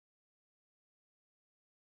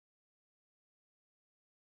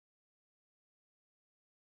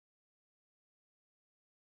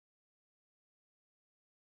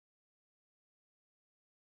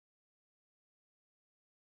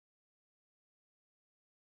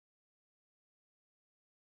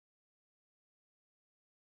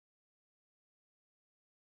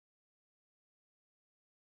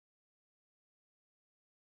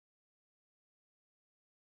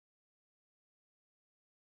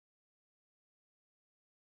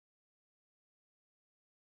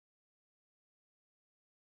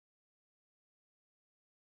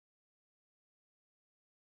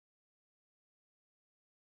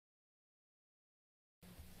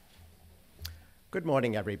Good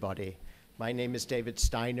morning, everybody. My name is David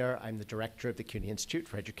Steiner. I'm the director of the CUNY Institute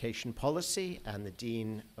for Education Policy and the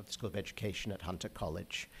dean of the School of Education at Hunter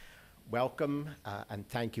College. Welcome, and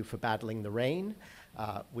thank you for battling the rain.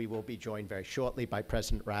 We will be joined very shortly by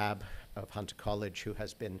President Rabb of Hunter College, who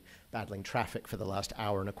has been battling traffic for the last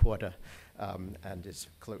hour and a quarter and is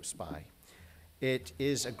close by. It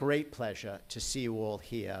is a great pleasure to see you all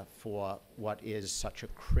here for what is such a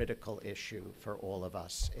critical issue for all of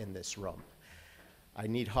us in this room. I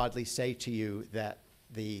need hardly say to you that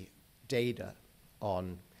the data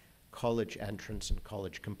on college entrance and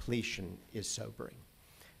college completion is sobering.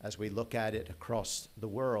 As we look at it across the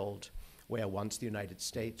world, where once the United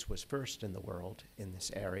States was first in the world in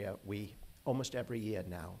this area, we almost every year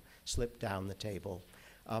now slip down the table.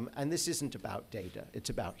 And this isn't about data, it's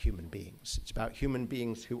about human beings. It's about human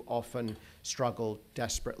beings who often struggle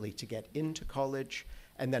desperately to get into college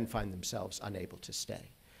and then find themselves unable to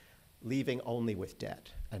stay, leaving only with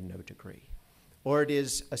debt and no degree. Or it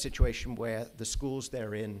is a situation where the schools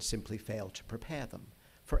they're in simply fail to prepare them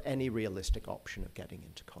for any realistic option of getting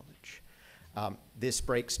into college. This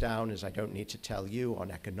breaks down, as I don't need to tell you,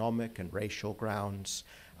 on economic and racial grounds,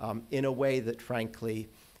 in a way that frankly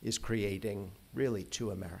is creating really two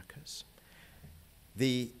Americas.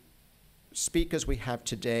 The speakers we have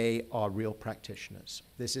today are real practitioners.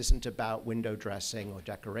 This isn't about window dressing or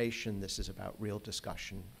decoration. This is about real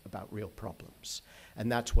discussion, about real problems. And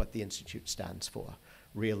that's what the Institute stands for: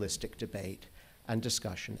 realistic debate and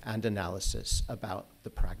discussion and analysis about the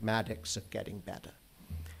pragmatics of getting better.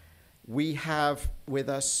 We have with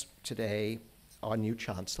us today our new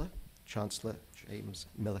Chancellor, Chancellor James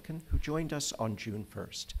Milliken, who joined us on June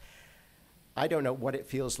 1st. I don't know what it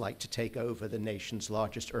feels like to take over the nation's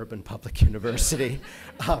largest urban public university,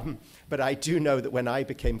 but I do know that when I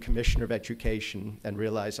became Commissioner of Education and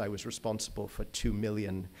realized I was responsible for 2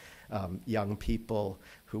 million young people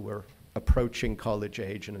who were approaching college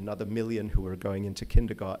age and another million who were going into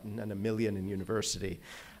kindergarten and 1 million in university,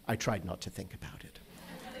 I tried not to think about it.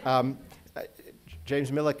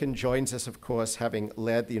 James Milliken joins us, of course, having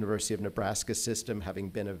led the University of Nebraska system, having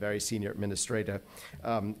been a very senior administrator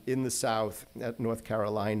in the South, at North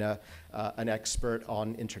Carolina, an expert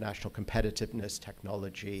on international competitiveness,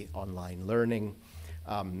 technology, online learning.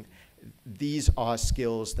 These are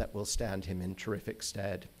skills that will stand him in terrific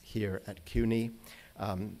stead here at CUNY.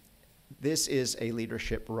 This is a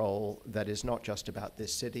leadership role that is not just about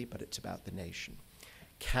this city, but it's about the nation.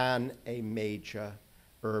 Can a major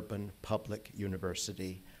urban public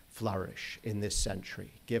university flourish in this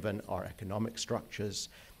century, given our economic structures,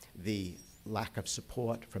 the lack of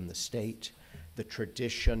support from the state, the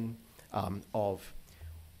tradition of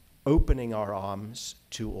opening our arms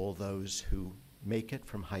to all those who make it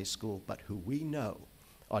from high school, but who we know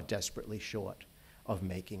are desperately short of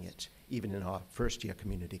making it, even in our first-year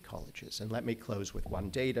community colleges. And let me close with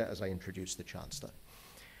one data as I introduce the Chancellor.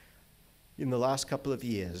 In the last couple of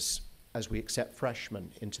years, as we accept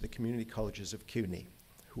freshmen into the community colleges of CUNY,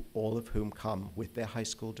 all of whom come with their high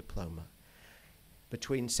school diploma,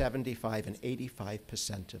 between 75 and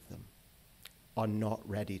 85% of them are not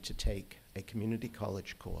ready to take a community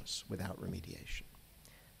college course without remediation.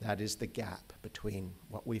 That is the gap between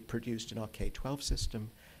what we've produced in our K-12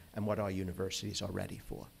 system and what our universities are ready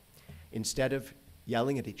for. Instead of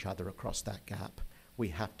yelling at each other across that gap, we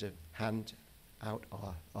have to hand out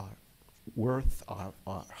our worth, our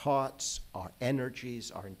hearts, our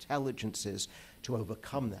energies, our intelligences to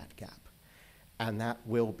overcome that gap. And that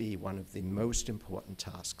will be one of the most important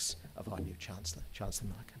tasks of our new Chancellor, Chancellor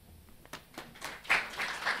Milliken.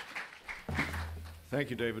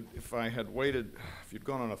 Thank you, David. If I had waited, if you'd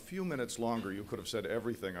gone on a few minutes longer, you could have said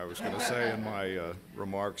everything I was going to say in my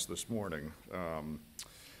remarks this morning.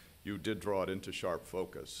 You did draw it into sharp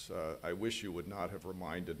focus. I wish you would not have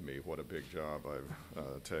reminded me what a big job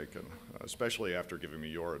I've taken, especially after giving me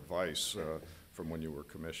your advice from when you were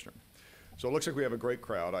commissioner. So it looks like we have a great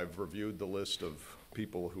crowd. I've reviewed the list of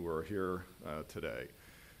people who are here today.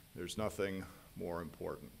 There's nothing more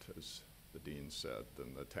important, as the dean said,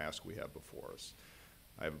 than the task we have before us.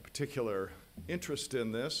 I have a particular interest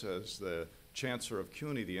in this as the Chancellor of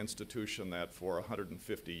CUNY, the institution that for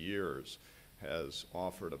 150 years has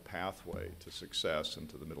offered a pathway to success and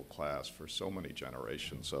to the middle class for so many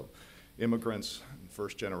generations of immigrants,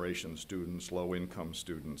 first-generation students, low-income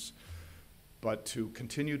students. But to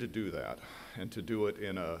continue to do that and to do it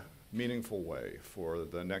in a meaningful way for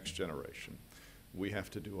the next generation, we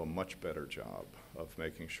have to do a much better job of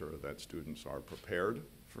making sure that students are prepared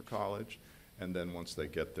for college and then once they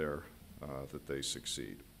get there, that they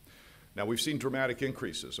succeed. Now, we've seen dramatic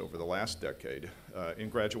increases over the last decade in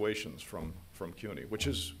graduations from CUNY, which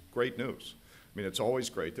is great news. I mean, it's always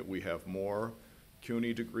great that we have more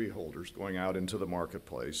CUNY degree holders going out into the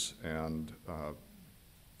marketplace and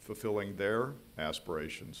fulfilling their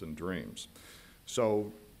aspirations and dreams.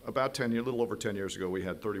 So about a little over 10 years ago, we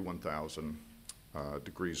had 31,000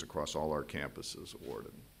 degrees across all our campuses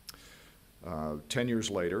awarded. 10 years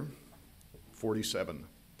later,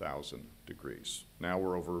 47,000 degrees. Now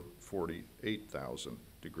we're over 48,000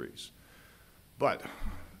 degrees. But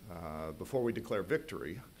before we declare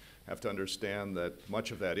victory, have to understand that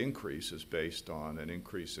much of that increase is based on an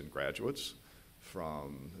increase in graduates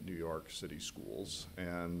from New York City schools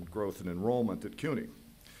and growth in enrollment at CUNY.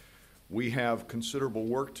 We have considerable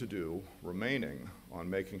work to do remaining on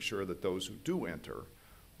making sure that those who do enter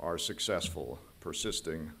are successful,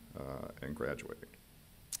 persisting, and graduating.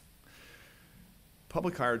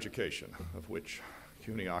 Public higher education, of which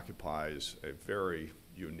CUNY occupies a very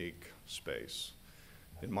unique space,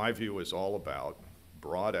 in my view, is all about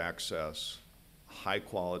broad access,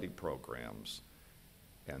 high-quality programs,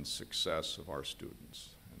 and success of our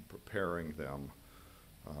students, and preparing them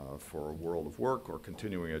for a world of work or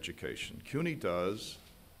continuing education. CUNY does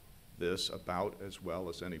this about as well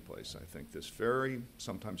as any place, I think, this very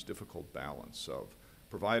sometimes difficult balance of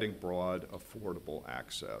providing broad, affordable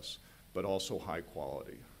access, but also high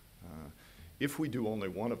quality. If we do only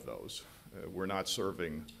one of those, we're not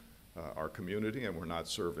serving our community and we're not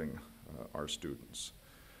serving our students.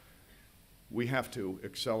 We have to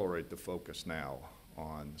accelerate the focus now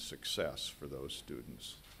on success for those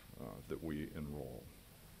students that we enroll.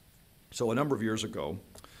 So a number of years ago,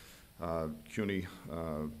 CUNY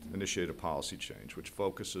initiated a policy change which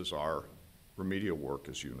focuses our remedial work,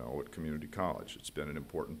 as you know, at community college. It's been an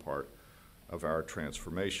important part of our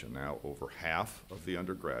transformation. Now over half of the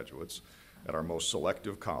undergraduates at our most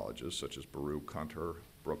selective colleges, such as Baruch, Hunter,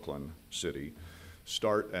 Brooklyn, City,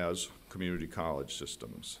 start as community college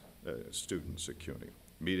systems students at CUNY,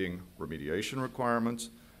 meeting remediation requirements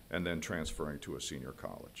and then transferring to a senior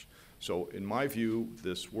college. So in my view,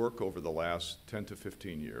 this work over the last 10 to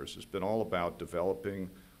 15 years has been all about developing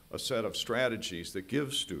a set of strategies that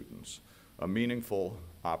give students a meaningful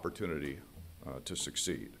opportunity to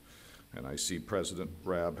succeed. And I see President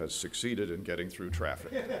Rabb has succeeded in getting through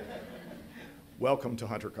traffic. Welcome to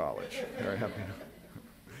Hunter College. Very happy.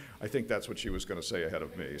 I think that's what she was going to say ahead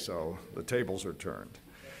of me, so the tables are turned.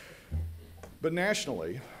 But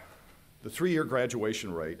nationally, the three-year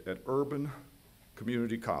graduation rate at urban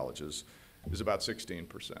community colleges is about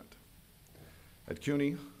 16%. At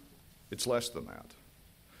CUNY, it's less than that.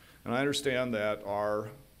 And I understand that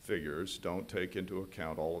our figures don't take into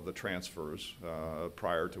account all of the transfers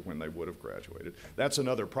prior to when they would have graduated. That's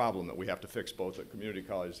another problem that we have to fix both at community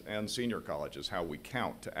colleges and senior colleges, how we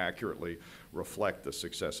count to accurately reflect the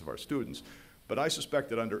success of our students. But I suspect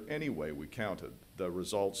that under any way we counted, the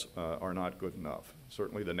results are not good enough.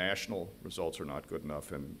 Certainly the national results are not good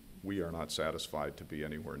enough, and we are not satisfied to be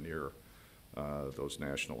anywhere near those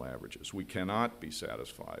national averages. We cannot be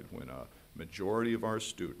satisfied when a majority of our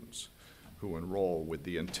students who enroll with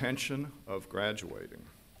the intention of graduating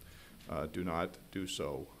do not do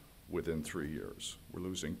so within 3 years. We're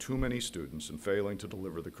losing too many students and failing to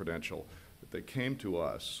deliver the credential that they came to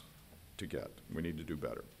us to get. We need to do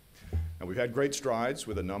better. And we've had great strides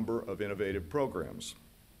with a number of innovative programs.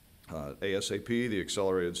 ASAP, the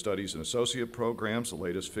Accelerated Studies and Associate Programs, the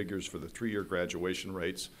latest figures for the three-year graduation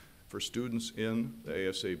rates for students in the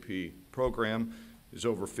ASAP program is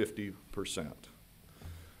over 50%.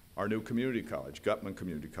 Our new community college, Gutman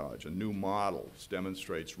Community College, a new model,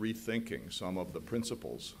 demonstrates rethinking some of the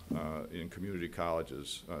principles in community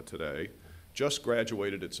colleges today, just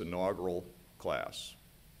graduated its inaugural class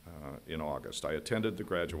in August. I attended the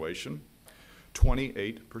graduation.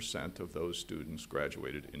 28% of those students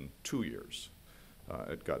graduated in 2 years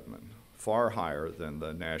at Gutman, far higher than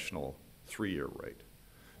the national 3-year rate.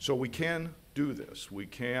 So we can do this. We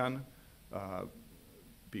can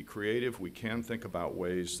be creative. We can think about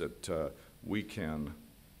ways that we can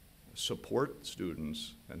support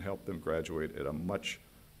students and help them graduate at a much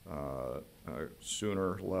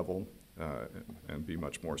sooner level and be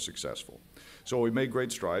much more successful. So we made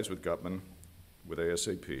great strides with Gutman, with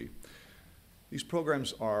ASAP. These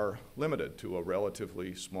programs are limited to a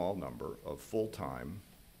relatively small number of full-time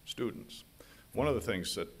students. One of the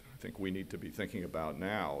things that I think we need to be thinking about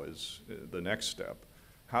now is the next step.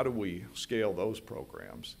 How do we scale those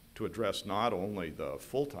programs to address not only the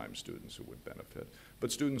full-time students who would benefit,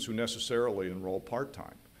 but students who necessarily enroll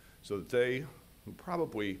part-time, so that they, who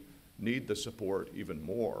probably need the support even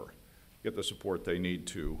more, get the support they need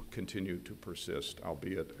to continue to persist,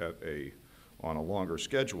 albeit on a longer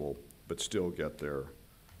schedule, but still get their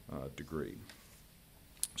degree.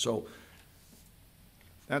 So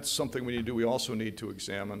That's something we need to do. We also need to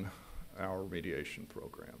examine our remediation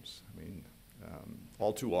programs. I mean,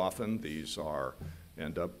 all too often these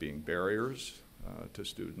end up being barriers to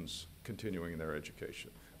students continuing their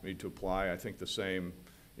education. We need to apply, I think, the same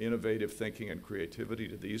innovative thinking and creativity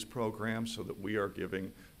to these programs so that we are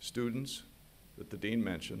giving students that the dean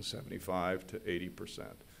mentioned, 75 to 80%,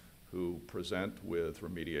 who present with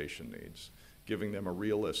remediation needs, giving them a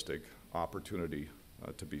realistic opportunity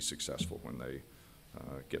to be successful when they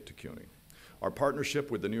get to CUNY. Our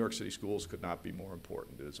partnership with the New York City schools could not be more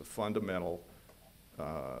important. It is a fundamental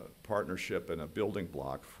partnership and a building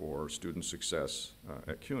block for student success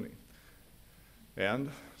at CUNY. And,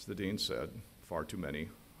 as the dean said, far too many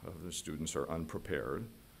of the students are unprepared.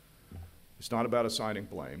 It's not about assigning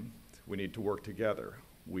blame. We need to work together.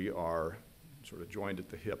 We are sort of joined at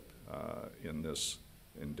the hip in this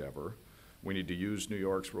endeavor. We need to use New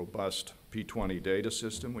York's robust P20 data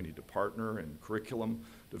system. We need to partner in curriculum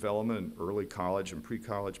development and early college and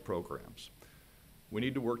pre-college programs. We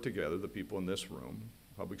need to work together, the people in this room,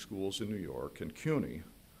 public schools in New York, and CUNY,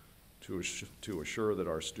 to assure that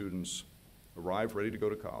our students arrive ready to go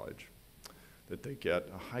to college, that they get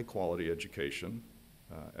a high-quality education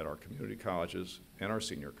at our community colleges and our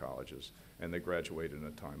senior colleges, and they graduate in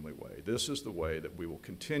a timely way. This is the way that we will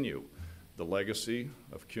continue the legacy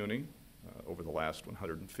of CUNY over the last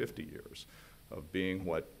 150 years of being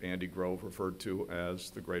what Andy Grove referred to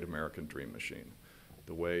as the great American dream machine,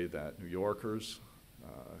 the way that New Yorkers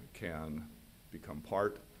can become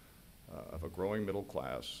part of a growing middle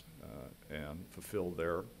class and fulfill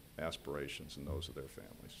their aspirations and those of their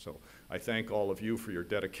families. So I thank all of you for your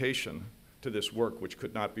dedication to this work, which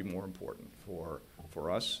could not be more important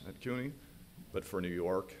for us at CUNY, but for New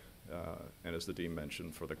York, and as the dean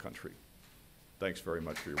mentioned, for the country. Thanks very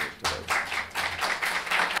much for your work today.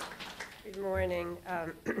 Good morning.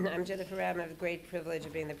 I'm Jennifer Rabb. I have the great privilege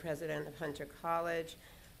of being the president of Hunter College,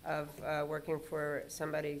 of working for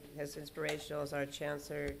somebody as inspirational as our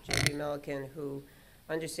chancellor, J.B. Milliken, who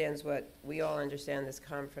understands what we all understand this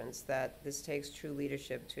conference, that this takes true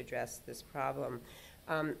leadership to address this problem.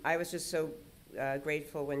 I was just so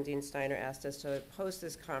grateful when Dean Steiner asked us to host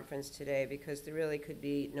this conference today, because there really could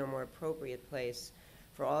be no more appropriate place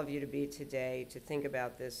for all of you to be today to think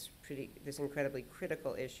about this incredibly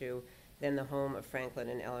critical issue than the home of Franklin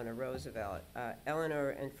and Eleanor Roosevelt. Eleanor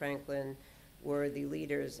and Franklin were the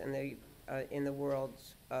leaders in the world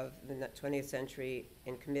of the 20th century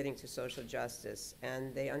in committing to social justice,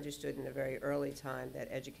 and they understood in a very early time that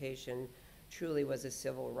education truly was a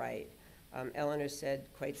civil right. Eleanor said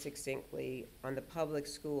quite succinctly, on the public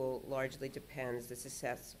school largely depends the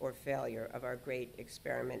success or failure of our great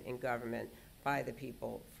experiment in government by the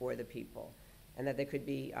people, for the people, and that there could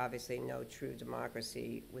be obviously no true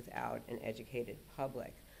democracy without an educated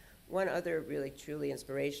public. One other really truly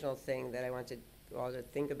inspirational thing that I want to all to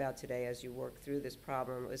think about today as you work through this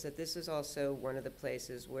problem is that this is also one of the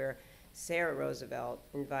places where Sarah Roosevelt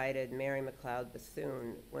invited Mary McLeod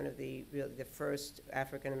Bethune, one of the first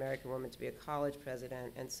African-American woman to be a college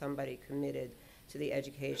president and somebody committed to the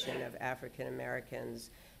education of African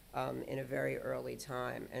Americans in a very early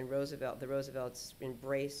time. And the Roosevelts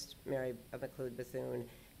embraced Mary McLeod Bethune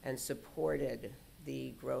and supported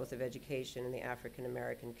the growth of education in the African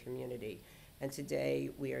American community. And today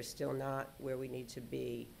we are still not where we need to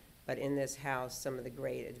be, but in this House some of the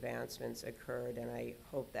great advancements occurred, and I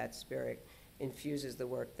hope that spirit infuses the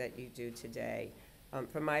work that you do today.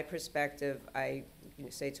 From my perspective, I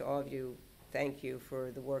say to all of you, thank you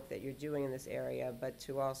for the work that you're doing in this area, but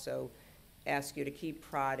to also ask you to keep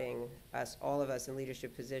prodding us, all of us in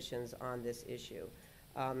leadership positions, on this issue.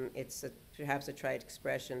 It's perhaps a trite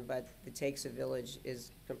expression, but it takes a village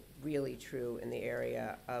is really true in the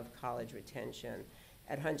area of college retention.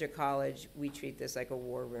 At Hunter College, we treat this like a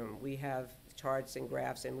war room. We have charts and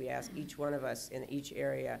graphs, and we ask each one of us in each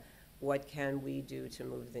area, what can we do to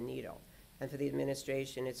move the needle? And for the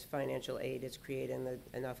administration, it's financial aid, it's creating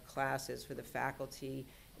enough classes for the faculty,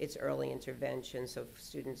 it's early intervention so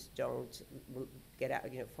students don't get out,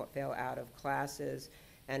 fail out of classes,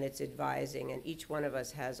 and it's advising, and each one of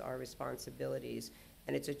us has our responsibilities,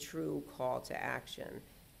 and it's a true call to action.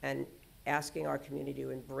 And asking our community to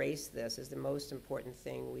embrace this is the most important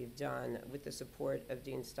thing we've done. With the support of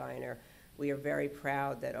Dean Steiner, we are very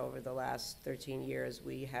proud that over the last 13 years,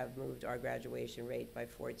 we have moved our graduation rate by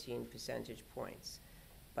 14 percentage points.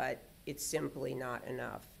 But it's simply not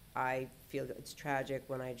enough. I feel that it's tragic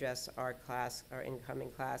when I address our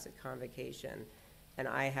incoming class at convocation, and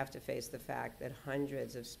I have to face the fact that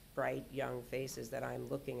hundreds of bright young faces that I'm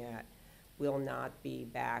looking at will not be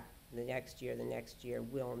back the next year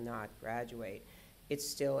will not graduate. it's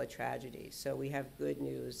still a tragedy. So we have good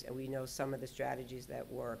news, and we know some of the strategies that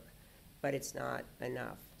work, but it's not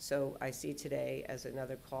enough. So I see today as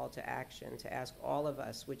another call to action to ask all of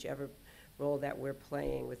us, whichever role that we're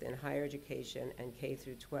playing within higher education and K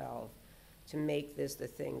through 12, to make this the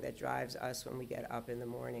thing that drives us when we get up in the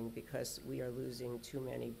morning, because we are losing too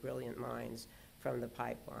many brilliant minds from the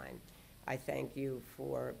pipeline. I thank you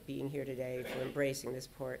for being here today, for embracing this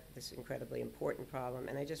incredibly important problem,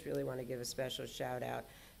 and I just really want to give a special shout out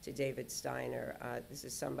to David Steiner. This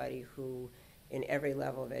is somebody who, in every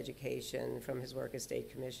level of education, from his work as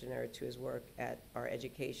state commissioner to his work at our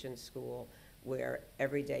education school, where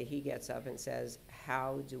every day he gets up and says,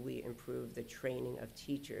 how do we improve the training of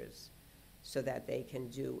teachers so that they can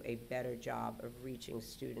do a better job of reaching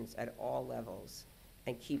students at all levels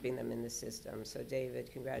and keeping them in the system. So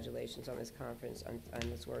David, congratulations on this conference, on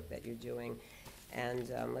this work that you're doing.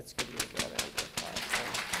 And let's give you a round of applause.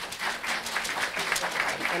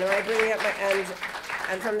 And I bring up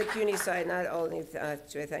and from the CUNY side, not only do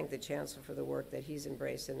I thank the Chancellor for the work that he's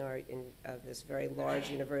embraced in this very large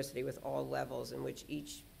university with all levels, in which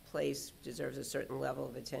each place deserves a certain level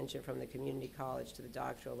of attention, from the community college to the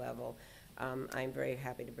doctoral level. I'm very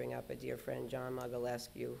happy to bring up a dear friend, John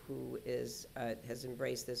Mogilescu, who has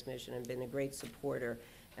embraced this mission and been a great supporter,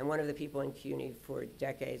 and one of the people in CUNY for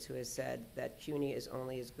decades who has said that CUNY is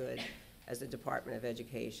only as good as the Department of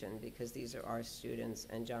Education, because these are our students.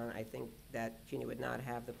 And John, I think that CUNY would not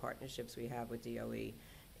have the partnerships we have with DOE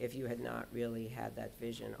if you had not really had that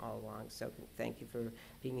vision all along. So thank you for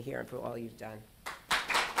being here and for all you've done.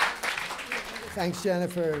 Thanks,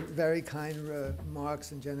 Jennifer. Very kind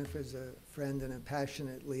remarks, and Jennifer's a friend and a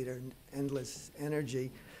passionate leader and endless energy.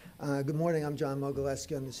 Good morning, I'm John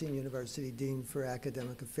Mogilescu. I'm the Senior University Dean for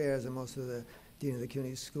Academic Affairs. I'm also the Dean of the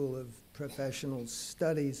CUNY School of Professional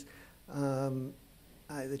Studies.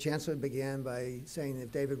 The Chancellor began by saying that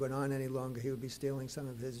if David went on any longer, he would be stealing some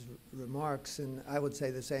of his remarks, and I would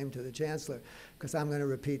say the same to the Chancellor, because I'm going to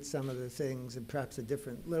repeat some of the things in perhaps a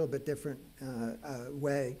little bit different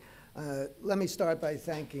way. Let me start by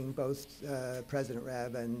thanking both President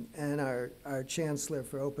Raab and our Chancellor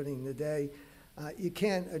for opening the day. You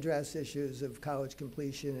can't address issues of college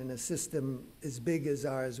completion in a system as big as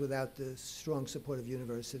ours without the strong support of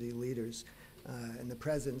university leaders. And the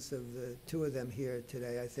presence of the two of them here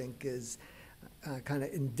today, I think, is kind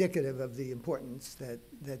of indicative of the importance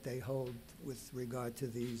that they hold with regard to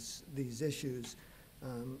these issues.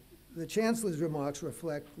 The Chancellor's remarks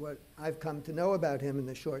reflect what I've come to know about him in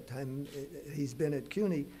the short time he's been at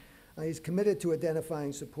CUNY. He's committed to identifying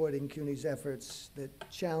and supporting CUNY's efforts that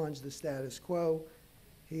challenge the status quo.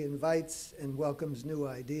 He invites and welcomes new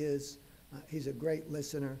ideas. He's a great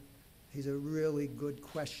listener. He's a really good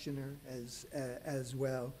questioner as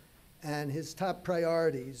well. And his top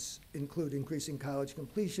priorities include increasing college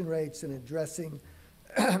completion rates and addressing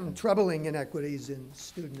troubling inequities in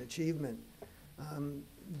student achievement.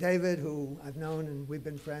 David, who I've known and we've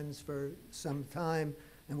been friends for some time,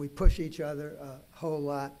 and we push each other a whole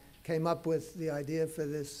lot, came up with the idea for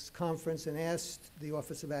this conference and asked the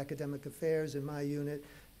Office of Academic Affairs in my unit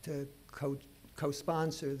to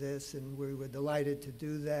co-sponsor this, and we were delighted to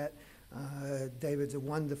do that. David's a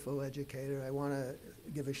wonderful educator. I want to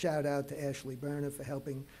give a shout out to Ashley Berner for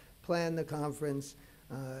helping plan the conference,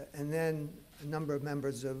 and then a number of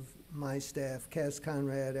members of my staff, Cass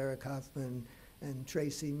Conrad, Eric Hoffman, and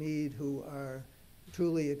Tracy Mead, who are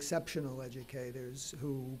truly exceptional educators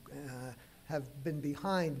who have been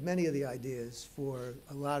behind many of the ideas for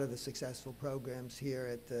a lot of the successful programs here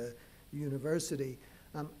at the university.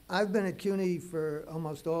 I've been at CUNY for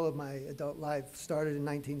almost all of my adult life, started in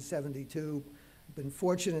 1972. I've been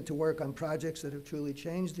fortunate to work on projects that have truly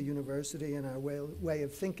changed the university and our way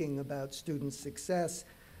of thinking about student success.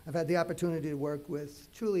 I've had the opportunity to work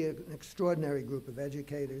with truly an extraordinary group of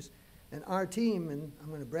educators. And our team, and I'm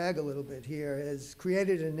going to brag a little bit here, has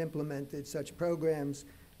created and implemented such programs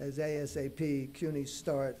as ASAP, CUNY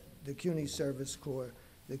START, the CUNY Service Corps,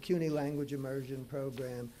 the CUNY Language Immersion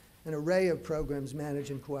Program, an array of programs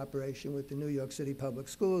managed in cooperation with the New York City Public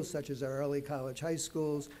Schools, such as our early college high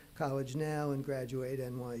schools, College Now, and Graduate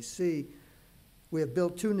NYC. We have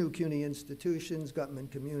built 2 new CUNY institutions, Gutman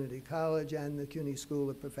Community College and the CUNY School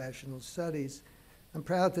of Professional Studies. I'm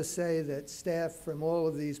proud to say that staff from all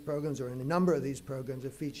of these programs, or in a number of these programs, are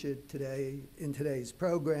featured today in today's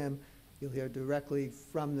program. You'll hear directly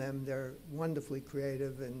from them. They're wonderfully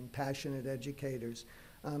creative and passionate educators.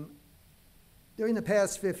 During the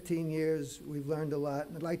past 15 years, we've learned a lot,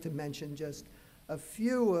 and I'd like to mention just a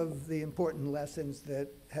few of the important lessons that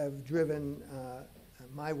have driven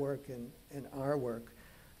my work and our work.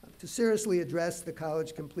 To seriously address the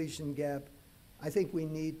college completion gap, I think we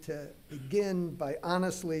need to begin by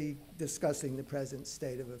honestly discussing the present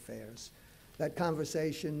state of affairs. That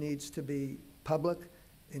conversation needs to be public,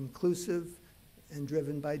 inclusive, and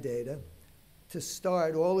driven by data. To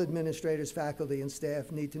start, all administrators, faculty, and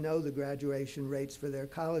staff need to know the graduation rates for their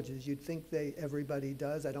colleges. You'd think everybody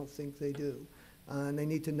does. I don't think they do. And they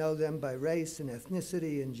need to know them by race and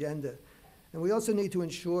ethnicity and gender. And we also need to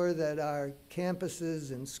ensure that our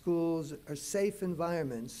campuses and schools are safe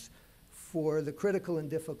environments for the critical and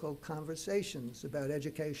difficult conversations about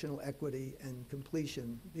educational equity and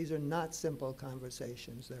completion. These are not simple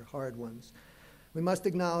conversations. They're hard ones. We must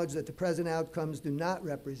acknowledge that the present outcomes do not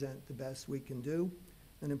represent the best we can do.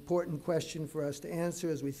 An important question for us to answer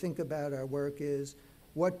as we think about our work is,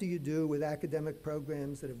 what do you do with academic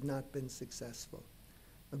programs that have not been successful?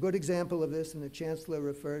 A good example of this, and the Chancellor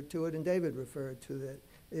referred to it, and David referred to it,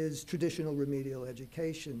 is traditional remedial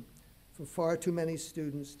education. For far too many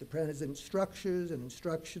students, the present structures and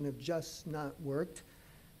instruction have just not worked.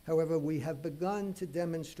 However, we have begun to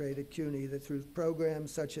demonstrate at CUNY that through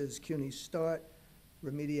programs such as CUNY Start,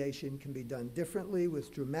 remediation can be done differently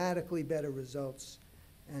with dramatically better results,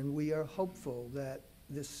 and we are hopeful that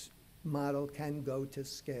this model can go to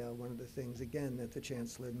scale, one of the things, again, that the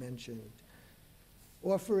Chancellor mentioned.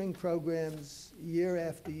 Offering programs year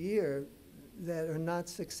after year that are not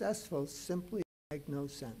successful simply make no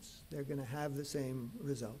sense. They're going to have the same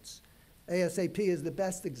results. ASAP is the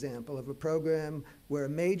best example of a program where a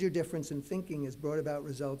major difference in thinking has brought about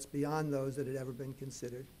results beyond those that had ever been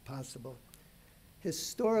considered possible.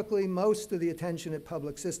 Historically, most of the attention at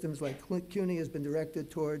public systems like CUNY has been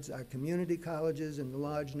directed towards our community colleges and the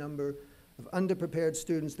large number of underprepared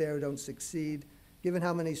students there who don't succeed. Given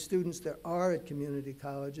how many students there are at community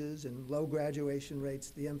colleges and low graduation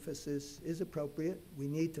rates, the emphasis is appropriate. We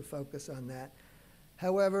need to focus on that.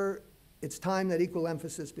 However, it's time that equal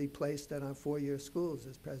emphasis be placed on our four-year schools,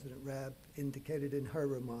 as President Rabb indicated in her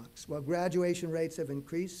remarks. While graduation rates have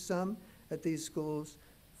increased some at these schools,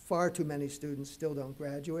 far too many students still don't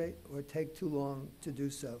graduate or take too long to do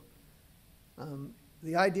so.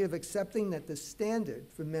 The idea of accepting that the standard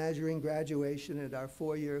for measuring graduation at our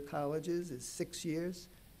four-year colleges is 6 years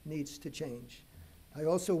needs to change. I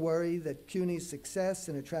also worry that CUNY's success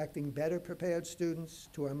in attracting better prepared students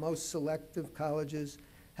to our most selective colleges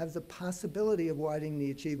have the possibility of widening the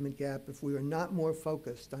achievement gap if we are not more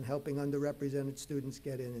focused on helping underrepresented students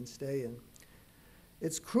get in and stay in.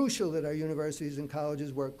 It's crucial that our universities and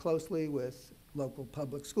colleges work closely with local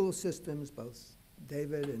public school systems. Both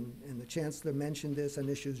David and the Chancellor mentioned this on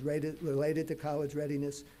issues related to college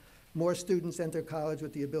readiness. More students enter college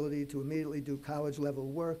with the ability to immediately do college-level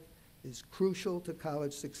work is crucial to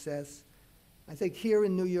college success. I think here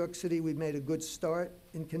in New York City, we've made a good start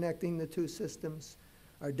in connecting the two systems.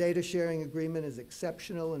 Our data sharing agreement is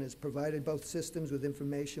exceptional and has provided both systems with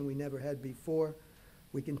information we never had before.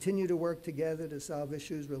 We continue to work together to solve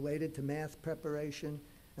issues related to math preparation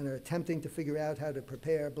and are attempting to figure out how to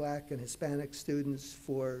prepare Black and Hispanic students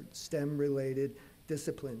for STEM-related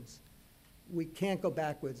disciplines. We can't go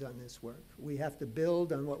backwards on this work. We have to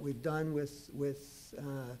build on what we've done with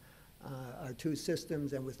our two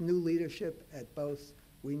systems, and with new leadership at both,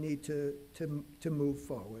 we need to move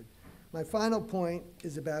forward. My final point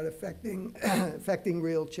is about affecting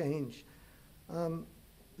real change. The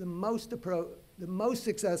most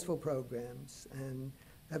successful programs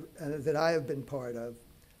that I have been part of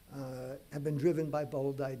have been driven by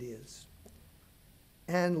bold ideas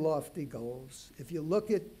and lofty goals. If you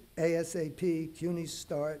look at ASAP, CUNY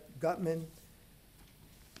Start, Gutman,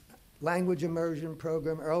 Language Immersion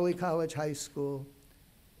Program, Early College High School,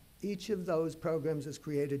 each of those programs has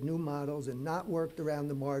created new models and not worked around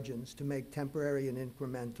the margins to make temporary and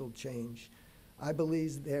incremental change. I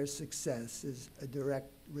believe their success is a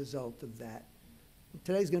direct result of that.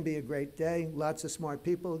 Today's going to be a great day. Lots of smart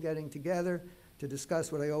people getting together to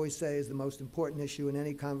discuss what I always say is the most important issue in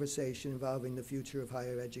any conversation involving the future of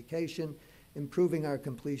higher education, improving our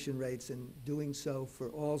completion rates and doing so for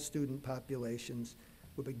all student populations.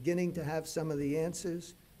 We're beginning to have some of the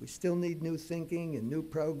answers. We still need new thinking and new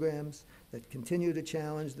programs that continue to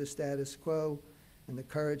challenge the status quo and the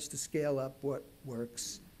courage to scale up what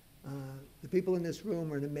works. The people in this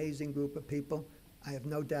room are an amazing group of people. I have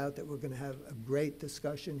no doubt that we're going to have a great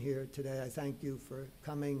discussion here today. I thank you for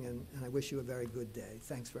coming, and I wish you a very good day.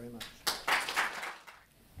 Thanks very much.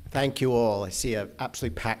 Thank you all. I see an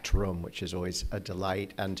absolutely packed room, which is always a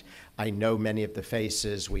delight. And I know many of the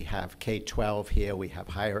faces. We have K-12 here. We have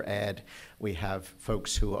higher ed. We have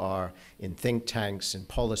folks who are in think tanks and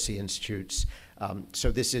policy institutes.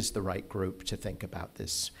 So this is the right group to think about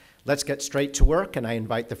this. Let's get straight to work, and I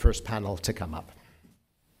invite the first panel to come up.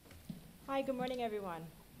 Hi, Hi, good morning, everyone.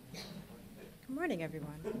 Good morning,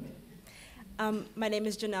 everyone. My name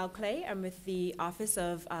is Janelle Clay. I'm with the Office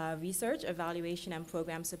of Research, Evaluation, and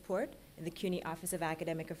Program Support in the CUNY Office of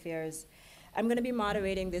Academic Affairs. I'm going to be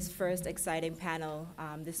moderating this first exciting panel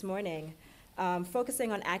this morning,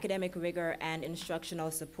 focusing on academic rigor and instructional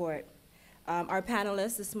support. Our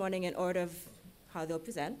panelists this morning, in order of how they'll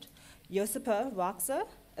present: Josipa Roxa,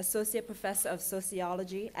 Associate Professor of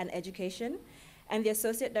Sociology and Education, and the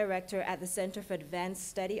Associate Director at the Center for Advanced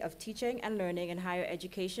Study of Teaching and Learning in Higher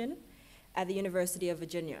Education at the University of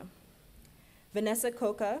Virginia. Vanessa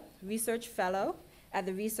Coca, Research Fellow at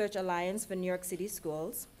the Research Alliance for New York City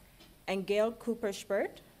Schools, and Gail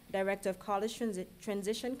Cooper-Spurt, Director of College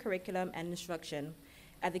Transition Curriculum and Instruction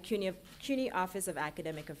at the CUNY Office of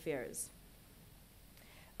Academic Affairs.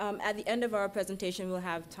 At the end of our presentation, we'll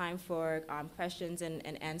have time for questions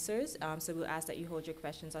and answers, so we'll ask that you hold your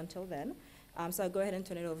questions until then. So I'll go ahead and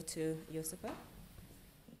turn it over to Josipa.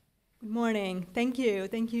 Good morning. Thank you.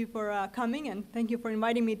 Thank you for coming, and thank you for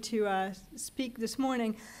inviting me to speak this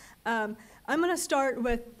morning. I'm going to start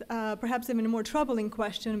with perhaps even a more troubling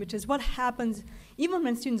question, which is what happens even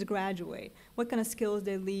when students graduate? What kind of skills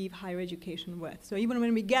they leave higher education with? So even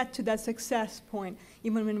when we get to that success point,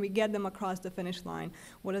 even when we get them across the finish line,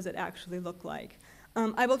 what does it actually look like?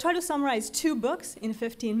 I will try to summarize 2 books in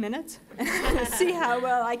 15 minutes and see how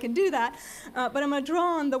well I can do that. But I'm going to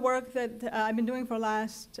draw on the work that I've been doing for the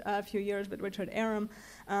last few years with Richard Aram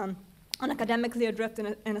on academically adrift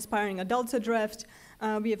and aspiring adults adrift.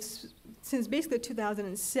 We have, since basically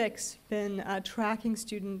 2006, been tracking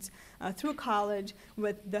students through college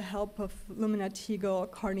with the help of Lumina, Teagle,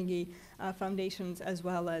 Carnegie Foundations, as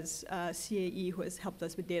well as CAE, who has helped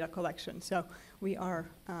us with data collection. So we are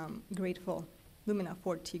grateful. Lumina,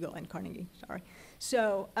 Ford, Teagle, and Carnegie, sorry.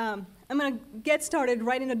 So I'm going to get started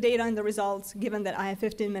right into data and the results, given that I have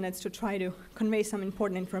 15 minutes to try to convey some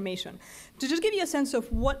important information. To just give you a sense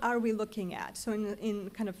of what are we looking at, so in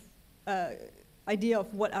kind of idea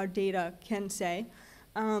of what our data can say,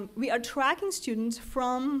 we are tracking students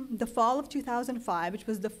from the fall of 2005, which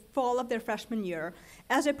was the fall of their freshman year,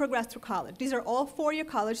 as they progress through college. These are all 4-year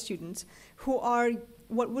college students who are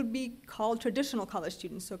what would be called traditional college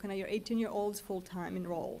students, so kind of your 18-year-olds full-time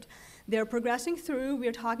enrolled. They're progressing through.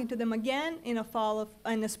 We're talking to them again in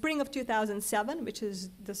the spring of 2007, which is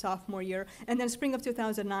the sophomore year, and then spring of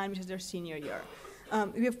 2009, which is their senior year.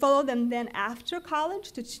 We follow them then after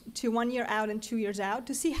college to 1 year out and 2 years out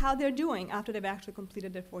to see how they're doing after they've actually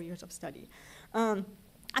completed their 4 years of study.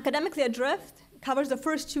 Academically Adrift covers the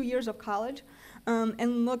first 2 years of college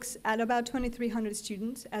and looks at about 2,300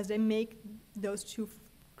 students as they make those 2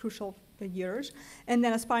 crucial years. And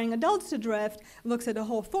then Aspiring Adults Adrift looks at the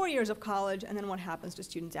whole 4 years of college and then what happens to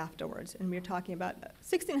students afterwards. And we're talking about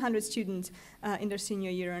 1,600 students in their senior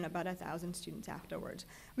year and about 1,000 students afterwards.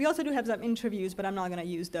 We also do have some interviews, but I'm not going to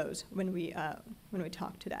use those when we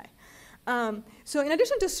talk today. So in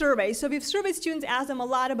addition to surveys, so we've surveyed students, asked them a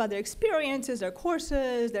lot about their experiences, their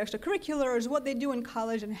courses, their extracurriculars, what they do in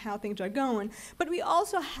college and how things are going. But we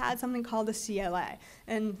also had something called the CLA.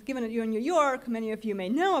 And given that you're in New York, many of you may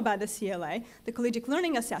know about the CLA, the Collegiate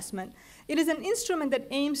Learning Assessment. It is an instrument that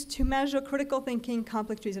aims to measure critical thinking,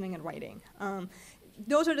 complex reasoning, and writing.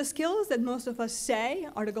 Those are the skills that most of us say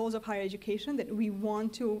are the goals of higher education, that we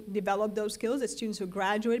want to develop those skills, that students who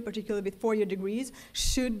graduate, particularly with 4-year degrees,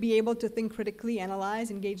 should be able to think critically, analyze,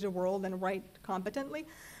 engage the world, and write competently.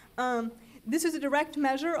 This is a direct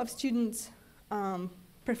measure of students'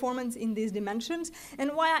 performance in these dimensions.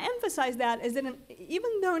 And why I emphasize that is that even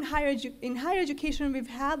though in higher education we've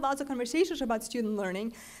had lots of conversations about student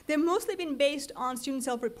learning, they've mostly been based on student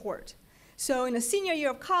self-report. So in a senior year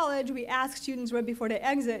of college, we ask students right before they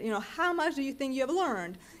exit, how much do you think you have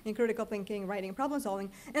learned in critical thinking, writing, problem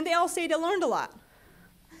solving? And they all say they learned a lot.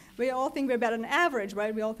 We all think we're better than average,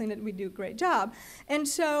 right? We all think that we do a great job. And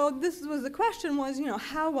so this was the question was,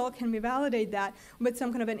 how well can we validate that with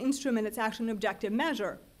some kind of an instrument that's actually an objective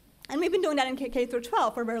measure? And we've been doing that in K through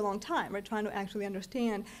 12 for a very long time. We're trying to actually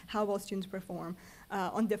understand how well students perform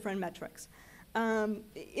on different metrics.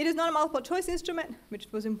 It is not a multiple choice instrument, which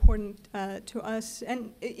was important to us,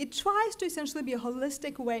 and it tries to essentially be a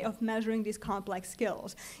holistic way of measuring these complex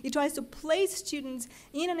skills. It tries to place students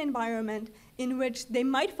in an environment in which they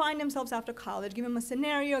might find themselves after college, give them a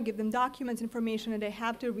scenario, give them documents, information, and they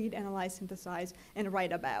have to read, analyze, synthesize, and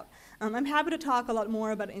write about. I'm happy to talk a lot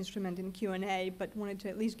more about instrument in Q&A, but wanted to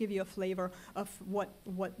at least give you a flavor of what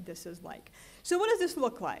this is like. So what does this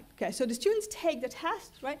look like? Okay, so the students take the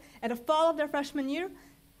test, right, at the fall of their freshman year,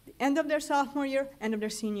 the end of their sophomore year, end of their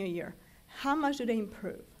senior year. How much do they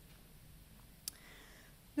improve?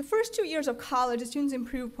 The first 2 years of college, the students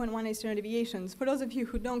improve 0.18 standard deviations. For those of you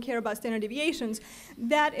who don't care about standard deviations,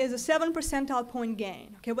 that is a 7 percentile point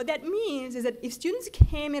gain. Okay, what that means is that if students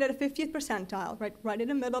came in at a 50th percentile, right in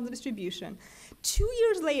the middle of the distribution, 2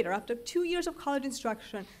 years later, after 2 years of college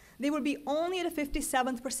instruction, they would be only at a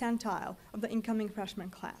 57th percentile of the incoming freshman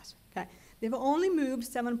class. Okay, they've only moved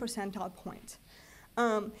 7 percentile points.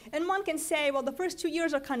 And one can say, well, the first 2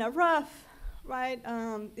 years are kind of rough. Right?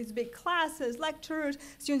 It's big classes, lectures,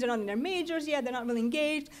 students are not in their majors yet, they're not really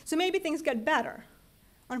engaged, so maybe things get better.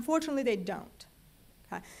 Unfortunately, they don't.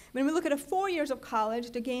 Okay? When we look at 4 years of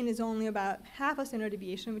college, the gain is only about half a standard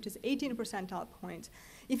deviation, which is 18 percentile points.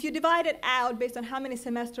 If you divide it out based on how many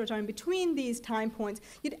semesters are in between these time points,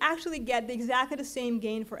 you'd actually get exactly the same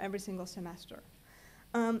gain for every single semester.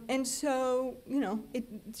 And so,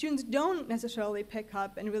 students don't necessarily pick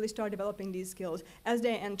up and really start developing these skills as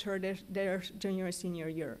they enter their junior or senior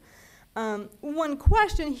year. One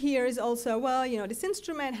question here is also, well, this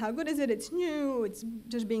instrument, how good is it? It's new, it's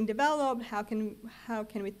just being developed, how can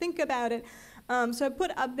we think about it? So I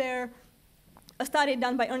put up there a study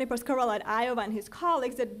done by Ernie Pascarella at Iowa and his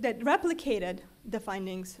colleagues that replicated the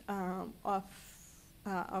findings of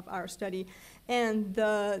our study. And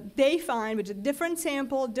they find, which is a different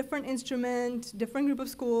sample, different instrument, different group of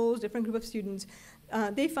schools, different group of students,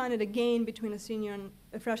 they find that a gain between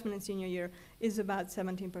a freshman and senior year is about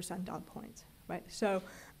 17 percentile points, right? So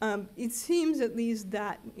it seems at least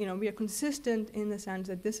that we are consistent in the sense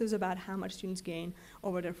that this is about how much students gain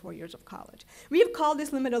over their 4 years of college. We have called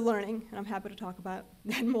this limited learning, and I'm happy to talk about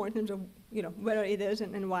that more in terms of whether it is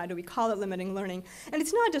and why do we call it limiting learning. And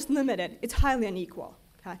it's not just limited, it's highly unequal.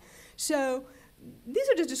 Okay? So these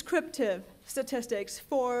are just descriptive statistics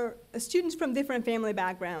for students from different family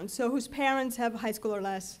backgrounds, so whose parents have high school or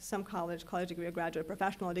less, some college degree or graduate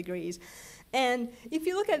professional degrees. And if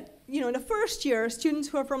you look at, in the first year, students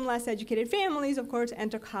who are from less educated families, of course,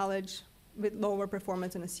 enter college with lower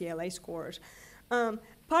performance in the CLA scores.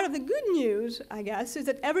 Part of the good news, I guess, is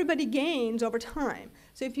that everybody gains over time.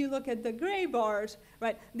 So if you look at the gray bars,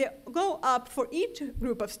 right, they go up for each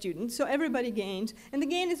group of students, so everybody gains, and the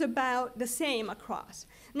gain is about the same across.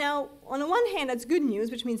 Now, on the one hand, that's good news,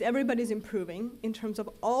 which means everybody's improving in terms of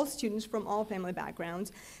all students from all family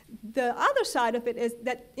backgrounds. The other side of it is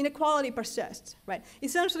that inequality persists, right?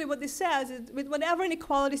 Essentially what this says is with whatever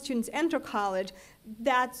inequality students enter college,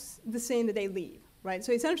 that's the same that they leave. Right?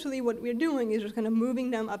 So essentially what we're doing is just kind of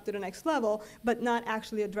moving them up to the next level, but not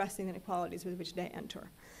actually addressing the inequalities with which they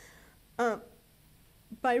enter.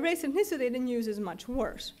 By race and ethnicity, the news is much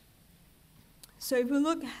worse. So if we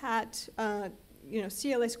look at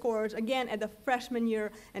CLA scores, again, at the freshman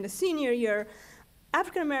year and the senior year,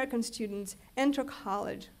 African American students enter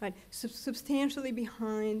college, right, substantially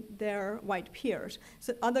behind their white peers.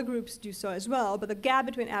 So other groups do so as well, but the gap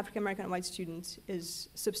between African American and white students is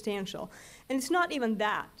substantial. And it's not even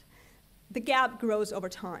that. The gap grows over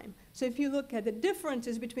time. So if you look at the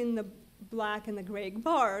differences between the black and the gray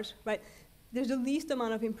bars, right, there's the least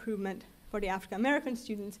amount of improvement for the African American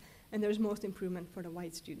students, and there's most improvement for the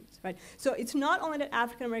white students, right? So it's not only that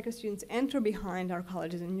African American students enter behind our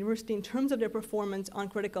colleges and universities in terms of their performance on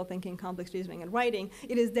critical thinking, complex reasoning, and writing,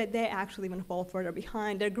 it is that they actually even fall further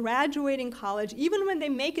behind. They're graduating college even when they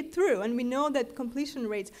make it through, and we know that completion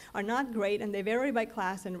rates are not great and they vary by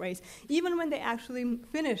class and race. Even when they actually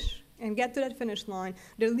finish and get to that finish line,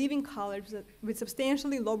 they're leaving college with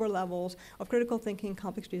substantially lower levels of critical thinking,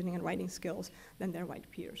 complex reasoning, and writing skills than their white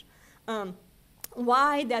peers.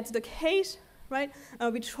 Why that's the case, right?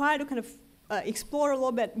 We try to kind of explore a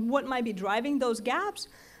little bit what might be driving those gaps.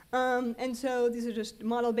 And so these are just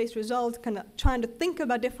model-based results, kind of trying to think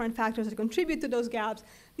about different factors that contribute to those gaps.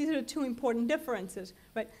 These are the two important differences,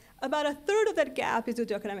 right? About a third of that gap is due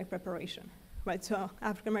to academic preparation, right? So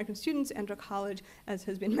African-American students enter college, as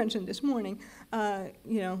has been mentioned this morning,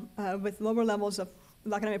 with lower levels of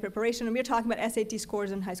academic preparation, and we're talking about SAT scores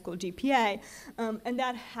and high school GPA, and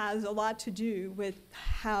that has a lot to do with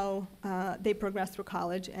how they progress through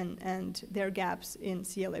college and their gaps in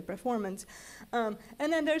CLA performance. And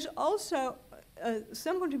then there's also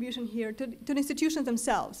some contribution here to the institutions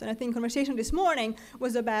themselves. And I think conversation this morning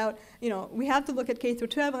was about, we have to look at K through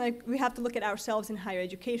 12, and we have to look at ourselves in higher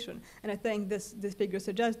education. And I think this figure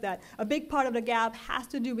suggests that a big part of the gap has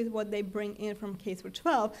to do with what they bring in from K through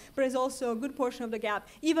 12, but there's also a good portion of the gap,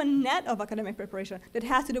 even net of academic preparation, that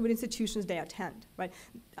has to do with institutions they attend, right?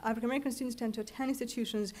 African American students tend to attend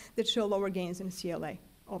institutions that show lower gains in CLA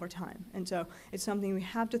over time. And so it's something we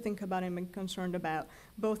have to think about and be concerned about,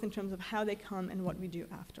 both in terms of how they come and what we do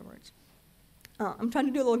afterwards. I'm trying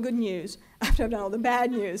to do a little good news after I've done all the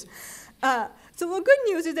bad news. So the good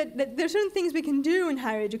news is that there's certain things we can do in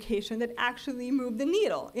higher education that actually move the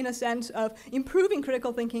needle in a sense of improving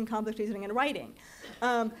critical thinking, complex reasoning, and writing.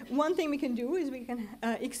 One thing we can do is we can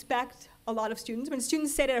expect a lot of students. When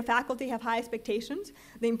students say that their faculty have high expectations,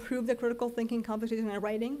 they improve their critical thinking, complex reasoning, and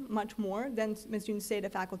writing much more than when students say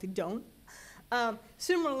that faculty don't.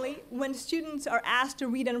 Similarly, when students are asked to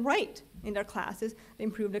read and write in their classes, they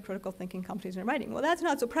improve their critical thinking, complex reasoning, and writing. Well, that's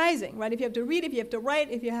not surprising, right? If you have to read, if you have to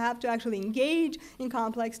write, if you have to actually engage in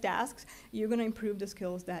complex tasks, you're going to improve the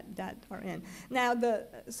skills that are in. Now,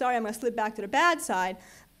 sorry, I'm going to slip back to the bad side.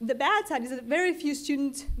 The bad side is that very few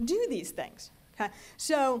students do these things. Okay?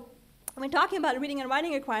 So when talking about reading and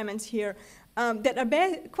writing requirements here that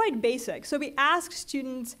are quite basic. So we ask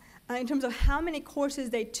students in terms of how many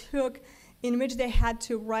courses they took in which they had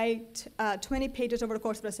to write 20 pages over the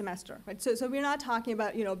course of a semester. Right? So we're not talking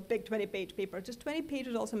about big 20-page papers, just 20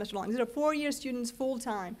 pages all semester long. These are 4-year students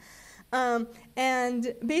full-time.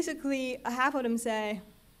 And basically, half of them say,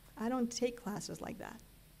 I don't take classes like that.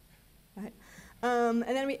 Right? And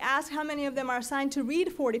then we ask how many of them are assigned to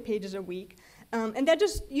read 40 pages a week. And they're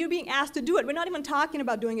just, you're being asked to do it. We're not even talking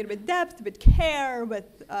about doing it with depth, with care,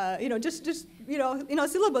 with, syllabus.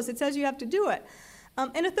 It says you have to do it.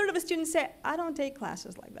 And a third of the students say, I don't take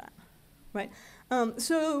classes like that, right?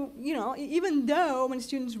 So, even though when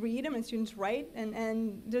students read and when students write,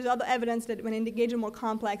 and there's other evidence that when engaged in more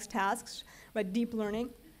complex tasks, right, deep learning,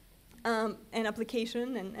 and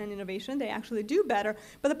application and innovation, they actually do better.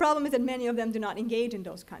 But the problem is that many of them do not engage in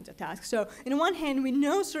those kinds of tasks. So on one hand, we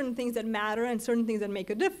know certain things that matter and certain things that make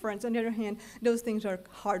a difference. On the other hand, those things are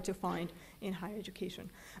hard to find in higher education.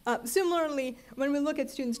 Similarly, when we look at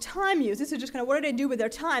students' time use, this is just kind of what do they do with their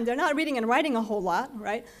time? They're not reading and writing a whole lot,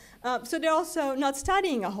 right? So they're also not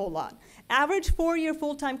studying a whole lot. Average 4-year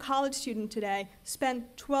full-time college student today spend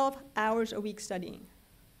 12 hours a week studying.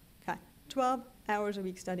 Okay, 12 hours a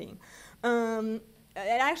week studying. And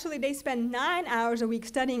actually, they spend 9 hours a week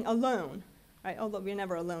studying alone, right? Although we're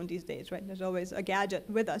never alone these days, right? There's always a gadget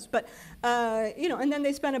with us. But, and then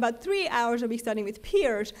they spend about 3 hours a week studying with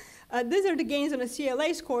peers. These are the gains on the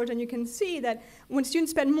CLA scores, and you can see that when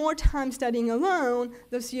students spend more time studying alone,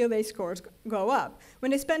 those CLA scores go up.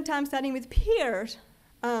 When they spend time studying with peers,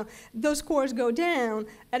 those scores go down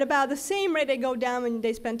at about the same rate they go down when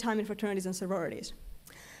they spend time in fraternities and sororities.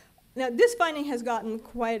 Now, this finding has gotten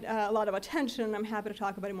quite a lot of attention, and I'm happy to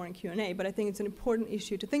talk about it more in Q&A, but I think it's an important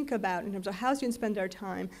issue to think about in terms of how students spend their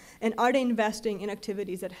time, and are they investing in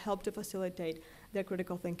activities that help to facilitate their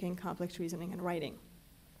critical thinking, complex reasoning, and writing.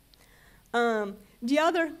 The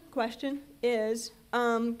other question is,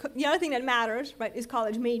 the other thing that matters, right, is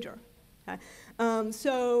college major. Okay?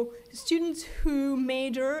 So students who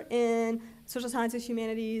major in social sciences,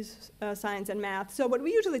 humanities, science, and math, so what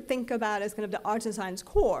we usually think about as kind of the arts and science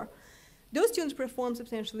core, those students perform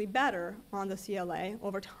substantially better on the CLA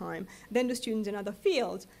over time than the students in other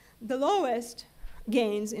fields. The lowest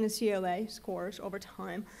gains in the CLA scores over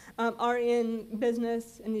time are in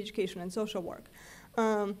business and education and social work.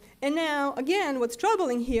 And now, again, what's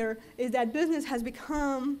troubling here is that business has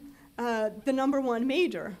become the #1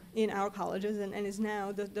 major in our colleges and is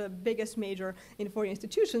now the biggest major in 4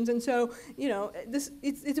 institutions. And so,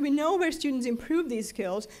 we know where students improve these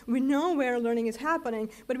skills. We know where learning is happening,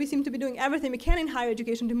 but we seem to be doing everything we can in higher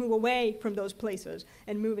education to move away from those places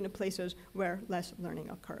and move into places where less learning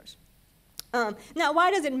occurs. Now,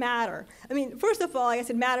 why does it matter? I mean, first of all, I guess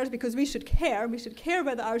it matters because we should care. We should care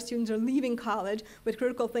whether our students are leaving college with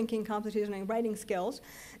critical thinking, complex reasoning, and writing skills.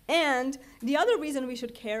 And the other reason we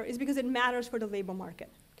should care is because it matters for the labor market.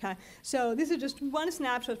 Okay? So this is just one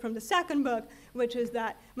snapshot from the second book, which is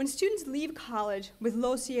that when students leave college with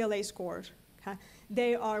low CLA scores, okay,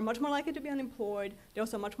 they are much more likely to be unemployed. They're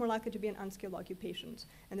also much more likely to be in unskilled occupations.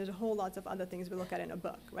 And there's a whole lot of other things we look at in a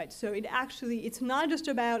book, right? So it's not just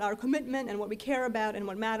about our commitment and what we care about and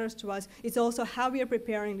what matters to us. It's also how we are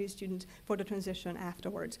preparing these students for the transition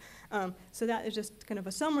afterwards. So that is just kind of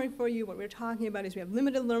a summary for you. What we're talking about is we have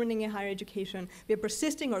limited learning in higher education. We have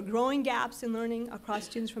persisting or growing gaps in learning across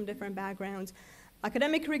students from different backgrounds.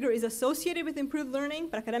 Academic rigor is associated with improved learning,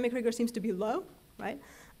 but academic rigor seems to be low, right?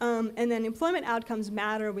 And then employment outcomes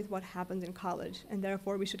matter with what happens in college, and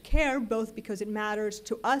therefore we should care both because it matters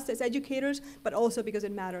to us as educators, but also because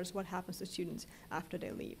it matters what happens to students after they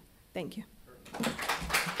leave. Thank you.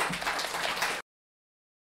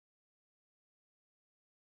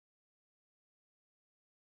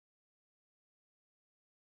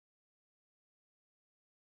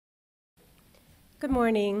 Good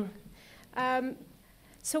morning.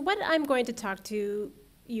 So what I'm going to talk to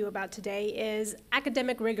you about today is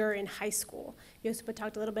academic rigor in high school. Josip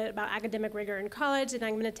talked a little bit about academic rigor in college, and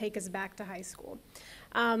I'm going to take us back to high school.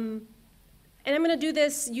 And I'm going to do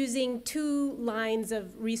this using two lines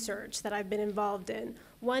of research that I've been involved in.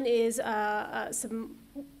 One is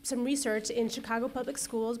some research in Chicago Public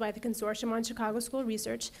Schools by the Consortium on Chicago School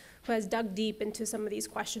Research, who has dug deep into some of these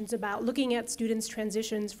questions about looking at students'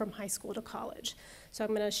 transitions from high school to college. So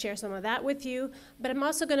I'm going to share some of that with you, but I'm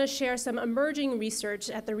also going to share some emerging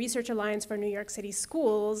research at the Research Alliance for New York City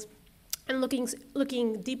Schools and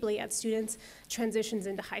looking deeply at students' transitions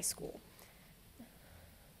into high school.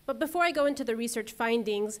 But before I go into the research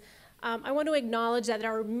findings, I want to acknowledge that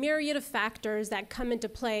there are a myriad of factors that come into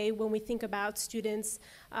play when we think about students'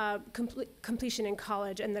 completion in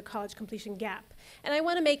college and the college completion gap. And I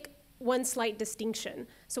want to make one slight distinction.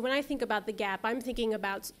 So when I think about the gap, I'm thinking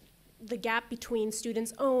about the gap between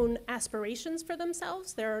students' own aspirations for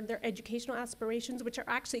themselves, their educational aspirations, which are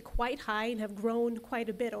actually quite high and have grown quite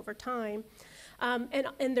a bit over time,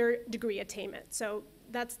 and their degree attainment. So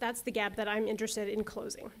that's the gap that I'm interested in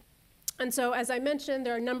closing. And so, as I mentioned,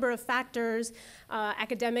 there are a number of factors.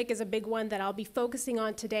 Academic is a big one that I'll be focusing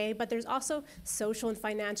on today, but there's also social and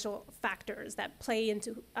financial factors that play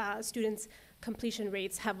into students' completion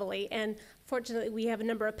rates heavily. And fortunately, we have a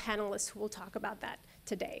number of panelists who will talk about that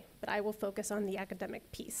today, but I will focus on the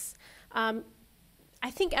academic piece.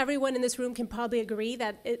 I think everyone in this room can probably agree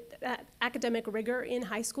that academic rigor in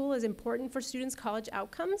high school is important for students' college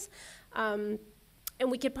outcomes. And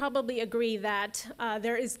we could probably agree that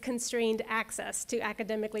there is constrained access to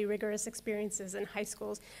academically rigorous experiences in high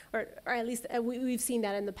schools, or at least we've seen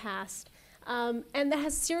that in the past. And that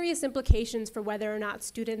has serious implications for whether or not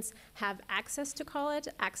students have access to college,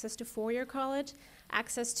 access to four-year college,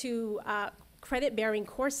 access to credit-bearing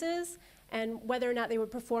courses, and whether or not they would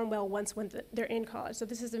perform well when they're in college. So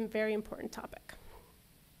this is a very important topic.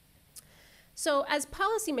 So as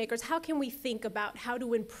policymakers, how can we think about how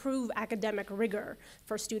to improve academic rigor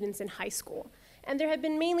for students in high school? And there have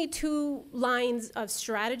been mainly two lines of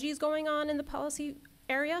strategies going on in the policy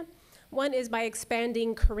area. One is by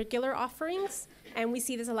expanding curricular offerings, and we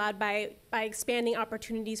see this a lot by expanding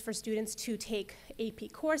opportunities for students to take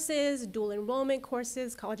AP courses, dual enrollment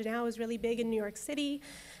courses. College Now is really big in New York City,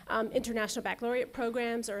 international baccalaureate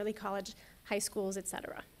programs, early college, high schools, et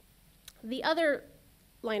cetera. The other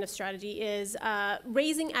line of strategy is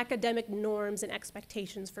raising academic norms and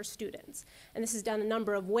expectations for students. And this is done a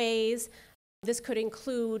number of ways. This could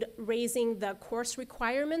include raising the course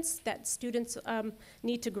requirements that students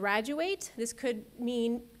need to graduate. This could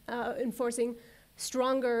mean enforcing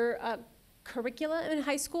stronger curricula in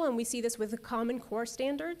high school, and we see this with the Common Core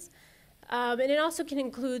standards. And it also can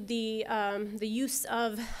include the use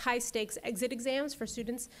of high-stakes exit exams for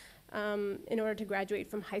students in order to graduate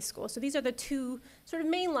from high school. So these are the two sort of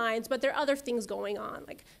main lines, but there are other things going on,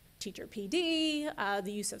 like teacher PD,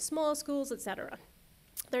 the use of small schools, et cetera.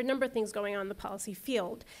 There are a number of things going on in the policy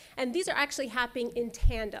field. And these are actually happening in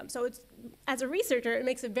tandem. So it's, as a researcher, it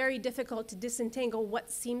makes it very difficult to disentangle what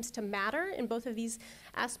seems to matter in both of these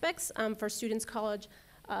aspects for students' college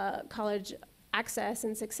access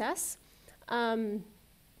and success.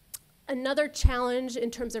 Another challenge in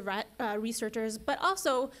terms of researchers, but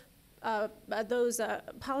also those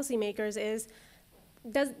policymakers is,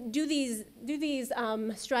 do these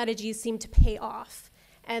strategies seem to pay off?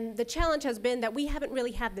 And the challenge has been that we haven't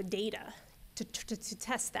really had the data to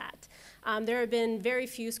test that. There have been very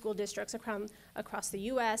few school districts across the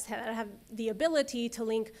US that have the ability to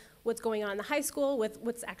link what's going on in the high school with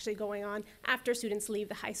what's actually going on after students leave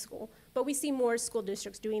the high school. But we see more school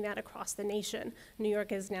districts doing that across the nation. New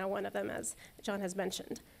York is now one of them, as John has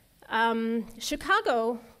mentioned.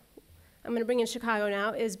 Chicago, I'm going to bring in Chicago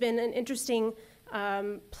now, has been an interesting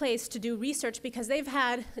place to do research because they've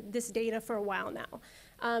had this data for a while now.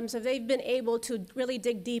 So they've been able to really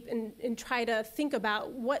dig deep and try to think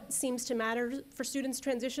about what seems to matter for students'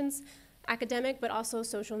 transitions, academic, but also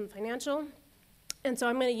social and financial. And so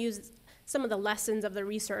I'm going to use some of the lessons of the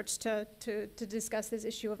research to discuss this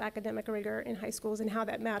issue of academic rigor in high schools and how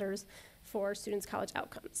that matters for students' college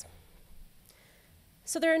outcomes.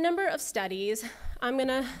 So there are a number of studies. I'm going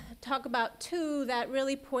to talk about two that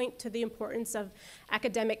really point to the importance of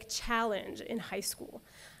academic challenge in high school.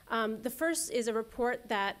 The first is a report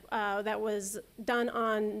that was done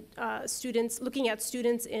on looking at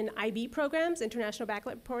students in IB programs, international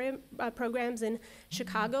baccalaureate programs in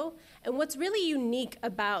Chicago. And what's really unique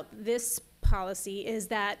about this policy is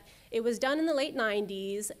that it was done in the late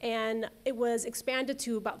 90s, and it was expanded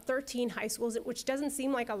to about 13 high schools, which doesn't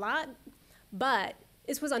seem like a lot, but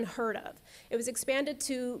this was unheard of. It was expanded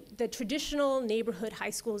to the traditional neighborhood high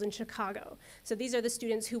schools in Chicago. So these are the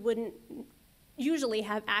students who wouldn't usually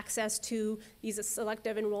have access to these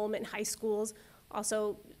selective enrollment high schools.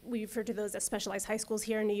 Also, we refer to those as specialized high schools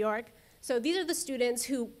here in New York. So these are the students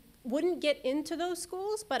who wouldn't get into those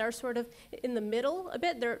schools, but are sort of in the middle a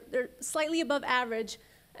bit. They're slightly above average.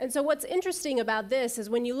 And so what's interesting about this is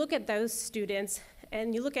when you look at those students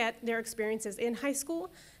and you look at their experiences in high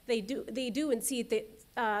school, they do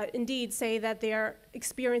indeed say that they are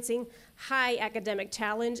experiencing high academic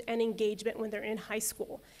challenge and engagement when they're in high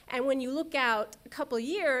school. And when you look out a couple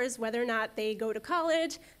years, whether or not they go to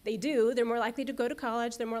college, they do. They're more likely to go to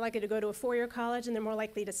college, they're more likely to go to a four-year college, and they're more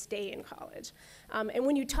likely to stay in college. And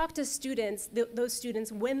when you talk to students, those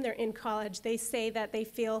students, when they're in college, they say that they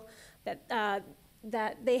feel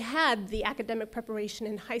that they had the academic preparation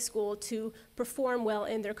in high school to perform well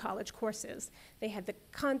in their college courses. They had the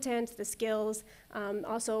content, the skills.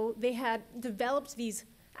 Also, they had developed these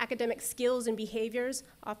academic skills and behaviors,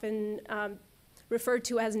 often referred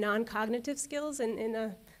to as non-cognitive skills in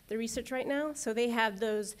the research right now. So they have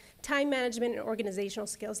those time management and organizational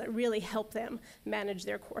skills that really help them manage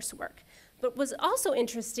their coursework. But what's also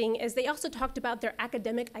interesting is they also talked about their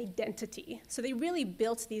academic identity. So they really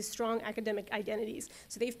built these strong academic identities.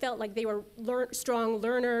 So they felt like they were strong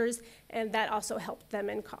learners, and that also helped them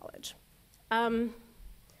in college.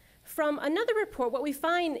 From another report, what we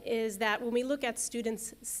find is that when we look at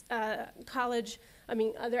students' their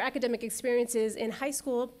academic experiences in high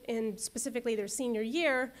school, and specifically their senior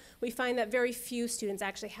year, we find that very few students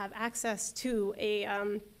actually have access to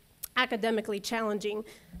a academically challenging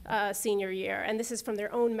senior year, and this is from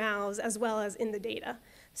their own mouths as well as in the data.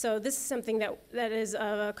 So this is something that is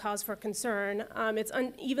a cause for concern. It's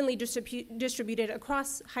unevenly distributed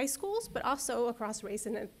across high schools, but also across race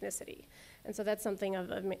and ethnicity. And so that's something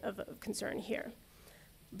of concern here.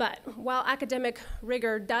 But while academic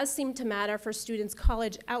rigor does seem to matter for students'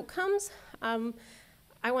 college outcomes,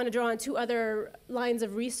 I want to draw on two other lines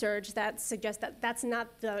of research that suggest that that's not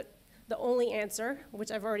the only answer,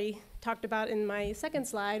 which I've already talked about in my second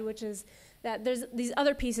slide, which is that there's these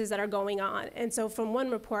other pieces that are going on. And so from one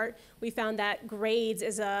report, we found that grades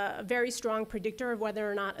is a very strong predictor of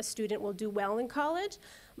whether or not a student will do well in college,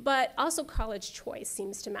 but also college choice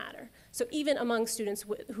seems to matter. So even among students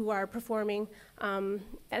who are performing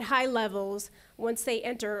at high levels, once they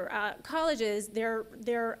enter colleges,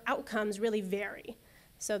 their outcomes really vary.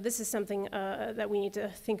 So this is something that we need to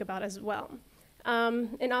think about as well.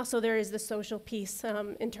 And also there is the social piece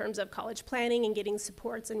in terms of college planning and getting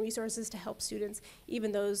supports and resources to help students,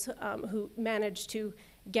 even those who manage to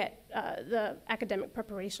get the academic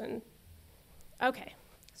preparation. Okay,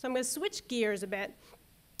 so I'm going to switch gears a bit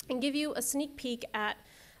and give you a sneak peek at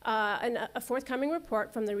a forthcoming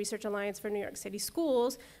report from the Research Alliance for New York City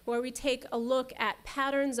Schools, where we take a look at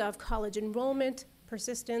patterns of college enrollment,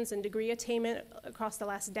 persistence, and degree attainment across the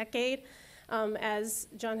last decade. As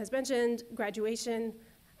John has mentioned, graduation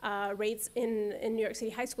rates in New York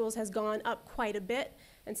City high schools has gone up quite a bit,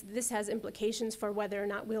 and so this has implications for whether or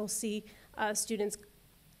not we'll see students'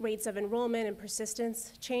 rates of enrollment and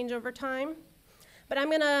persistence change over time. But I'm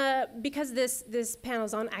gonna, because this panel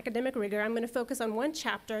is on academic rigor, I'm gonna focus on one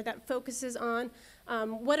chapter that focuses on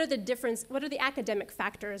what are the academic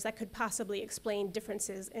factors that could possibly explain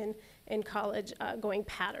differences in college going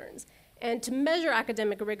patterns. And to measure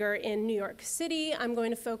academic rigor in New York City, I'm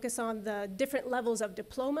going to focus on the different levels of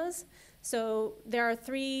diplomas. So there are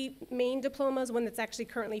three main diplomas, one that's actually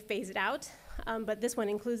currently phased out, but this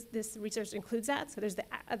research includes that. So there's the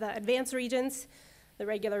advanced regents, the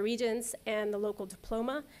regular regents, and the local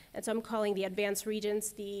diploma. And so I'm calling the advanced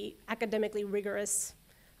regents the academically rigorous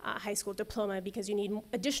high school diploma, because you need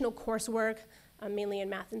additional coursework, mainly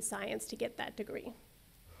in math and science, to get that degree.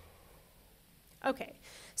 Okay,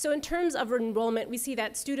 so in terms of enrollment, we see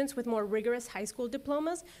that students with more rigorous high school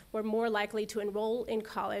diplomas were more likely to enroll in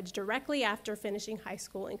college directly after finishing high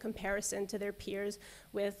school in comparison to their peers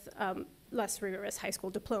with less rigorous high school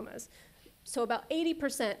diplomas. So about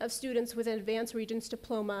 80% of students with an advanced regents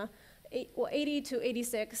diploma, 80 to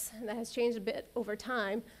 86, and that has changed a bit over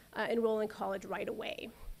time, enroll in college right away.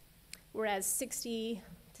 Whereas 60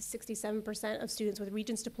 to 67% of students with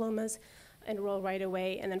regents diplomas enroll right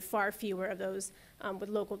away, and then far fewer of those with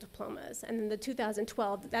local diplomas. And in the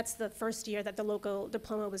 2012, that's the first year that the local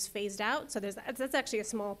diploma was phased out, so that's actually a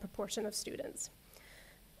small proportion of students.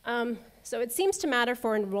 So it seems to matter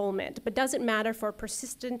for enrollment, but doesn't matter for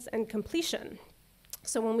persistence and completion.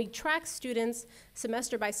 So when we track students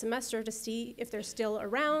semester by semester to see if they're still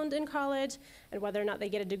around in college and whether or not they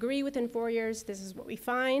get a degree within 4 years, this is what we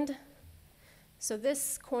find. So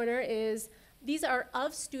this corner is These are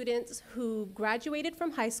of students who graduated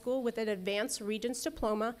from high school with an advanced Regents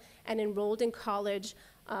diploma and enrolled in college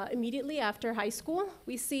immediately after high school.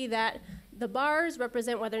 We see that the bars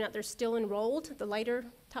represent whether or not they're still enrolled, the lighter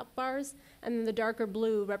top bars, and then the darker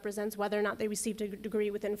blue represents whether or not they received a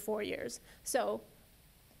degree within 4 years. So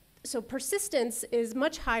persistence is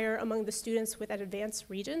much higher among the students with advanced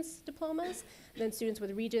Regents diplomas than students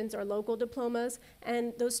with Regents or local diplomas,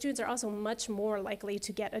 and those students are also much more likely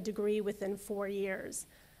to get a degree within 4 years.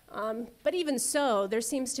 But even so, there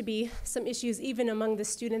seems to be some issues even among the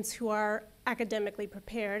students who are academically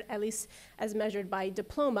prepared, at least as measured by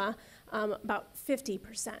diploma. About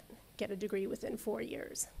 50% get a degree within 4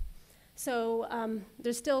 years. So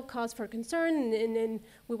there's still cause for concern, and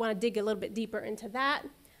we want to dig a little bit deeper into that.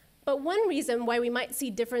 But one reason why we might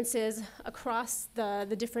see differences across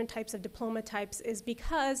the different types of diploma types is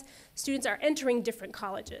because students are entering different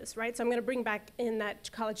colleges, right? So I'm going to bring back in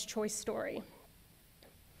that college choice story.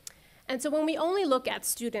 And so when we only look at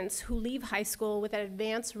students who leave high school with an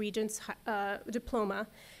advanced Regents diploma,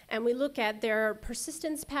 and we look at their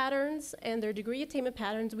persistence patterns and their degree attainment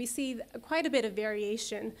patterns, we see quite a bit of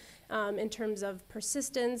variation in terms of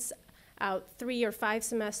persistence out 3 or 5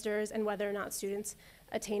 semesters and whether or not students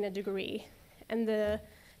attain a degree. And the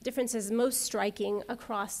difference is most striking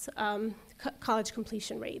across college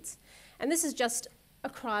completion rates. And this is just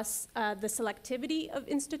across the selectivity of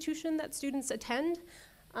institution that students attend.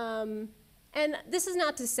 And this is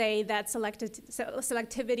not to say that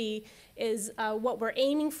selectivity is what we're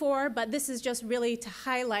aiming for, but this is just really to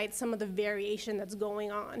highlight some of the variation that's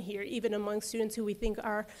going on here, even among students who we think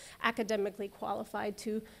are academically qualified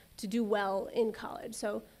to do well in college.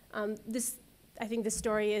 So I think this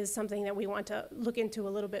story is something that we want to look into a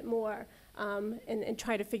little bit more and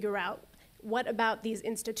try to figure out what about these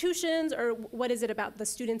institutions, or what is it about the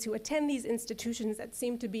students who attend these institutions that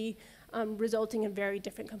seem to be resulting in very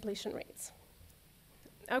different completion rates.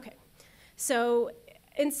 Okay, so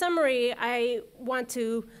in summary, I want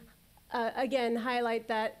to again highlight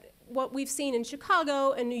that what we've seen in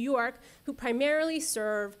Chicago and New York, who primarily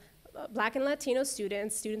serve Black and Latino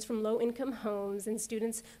students, students from low-income homes, and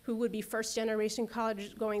students who would be first-generation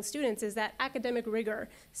college-going students, is that academic rigor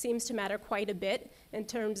seems to matter quite a bit in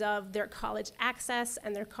terms of their college access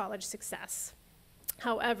and their college success.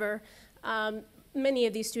 However, many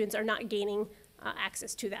of these students are not gaining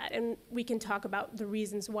access to that, and we can talk about the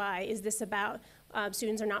reasons why. Is this about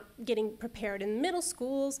students are not getting prepared in middle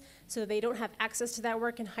schools, so they don't have access to that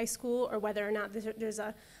work in high school, or whether or not there's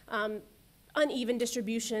a uneven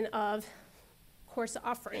distribution of course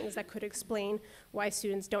offerings that could explain why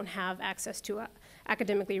students don't have access to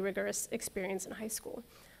academically rigorous experience in high school.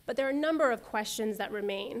 But there are a number of questions that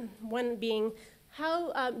remain, one being,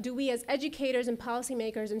 how do we as educators and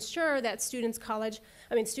policymakers ensure that students'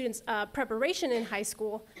 preparation in high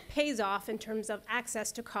school pays off in terms of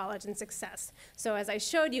access to college and success? So as I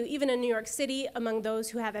showed you, even in New York City, among those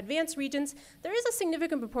who have advanced Regents, there is a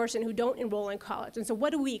significant proportion who don't enroll in college. And so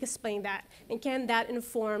what do we explain that? And can that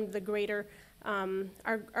inform the greater,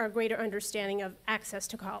 our greater understanding of access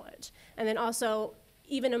to college? And then also,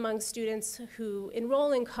 even among students who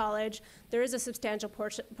enroll in college, there is a substantial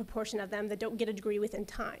proportion of them that don't get a degree within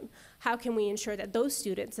time. How can we ensure that those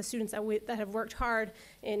students, the students that have worked hard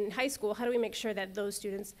in high school, how do we make sure that those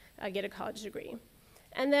students get a college degree?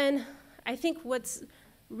 And then I think what's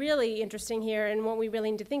really interesting here and what we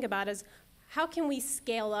really need to think about is how can we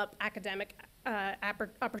scale up academic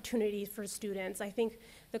opportunities for students? I think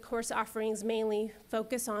the course offerings mainly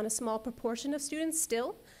focus on a small proportion of students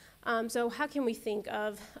still. So how can we think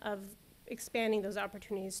of expanding those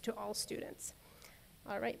opportunities to all students?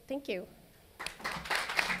 All right, thank you.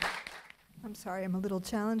 I'm sorry, I'm a little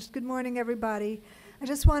challenged. Good morning, everybody. I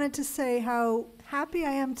just wanted to say how happy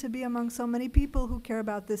I am to be among so many people who care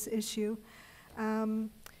about this issue.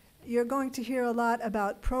 You're going to hear a lot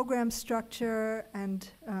about program structure and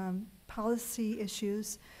policy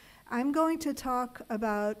issues. I'm going to talk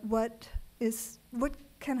about what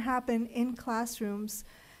can happen in classrooms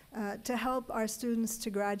to help our students to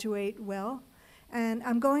graduate well. And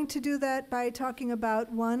I'm going to do that by talking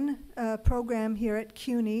about one program here at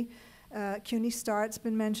CUNY. CUNY Start's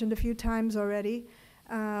been mentioned a few times already.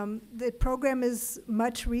 The program is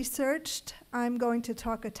much researched. I'm going to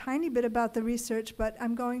talk a tiny bit about the research, but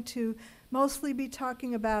I'm going to mostly be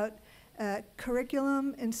talking about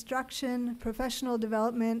curriculum, instruction, professional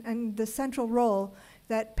development, and the central role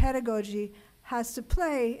that pedagogy has to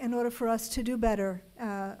play in order for us to do better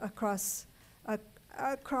across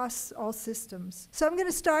all systems. So I'm going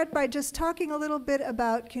to start by just talking a little bit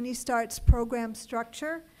about CUNY Start's program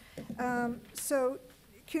structure. So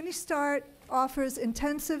CUNY Start offers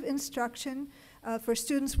intensive instruction for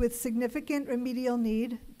students with significant remedial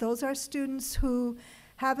need. Those are students who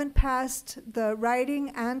haven't passed the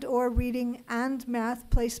writing and or reading and math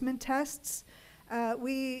placement tests.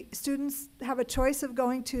 Students have a choice of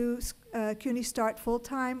going to CUNY Start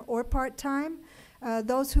full-time or part-time.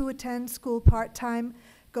 Those who attend school part-time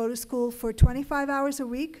go to school for 25 hours a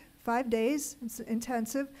week, 5 days, it's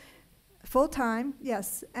intensive, full-time,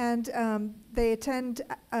 yes, and they attend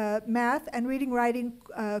math and reading-writing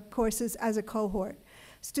courses as a cohort.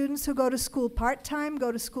 Students who go to school part-time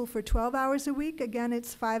go to school for 12 hours a week. Again,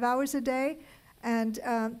 it's 5 hours a day, and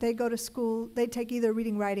they go to school, they take either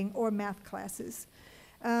reading, writing, or math classes.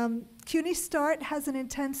 CUNY Start has an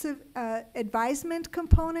intensive advisement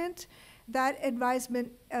component. That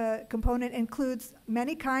advisement component includes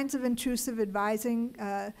many kinds of intrusive advising.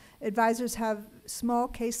 Advisors have small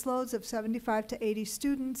caseloads of 75 to 80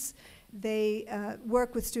 students. They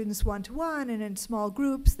work with students one-to-one and in small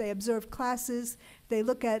groups. They observe classes. They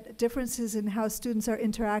look at differences in how students are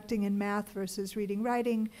interacting in math versus reading,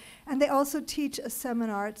 writing. And they also teach a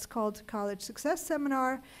seminar. It's called College Success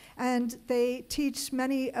Seminar. And they teach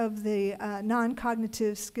many of the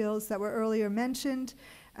non-cognitive skills that were earlier mentioned.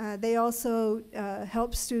 They also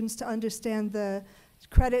help students to understand the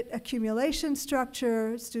credit accumulation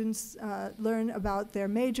structure. Students learn about their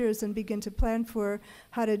majors and begin to plan for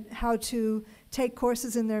how to take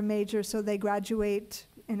courses in their major so they graduate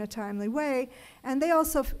in a timely way. And they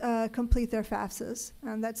also complete their FAFSAs.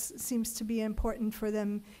 And that seems to be important for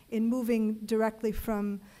them in moving directly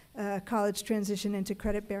from college transition into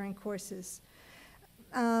credit-bearing courses.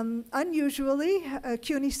 Unusually,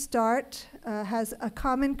 CUNY Start has a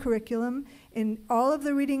common curriculum in all of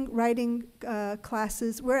the reading, writing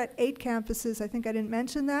classes. We're at 8 campuses. I think I didn't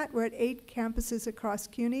mention that. We're at 8 campuses across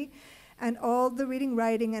CUNY. And all the reading,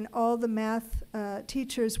 writing, and all the math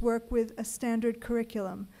teachers work with a standard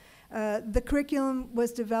curriculum. The curriculum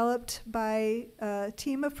was developed by a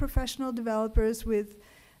team of professional developers with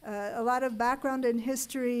a lot of background in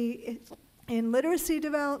history, in literacy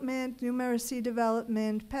development, numeracy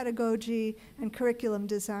development, pedagogy, and curriculum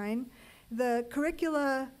design. The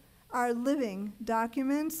curricula are living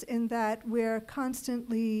documents in that we're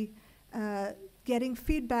constantly getting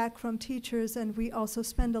feedback from teachers, and we also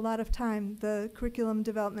spend a lot of time, the curriculum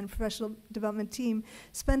development, professional development team,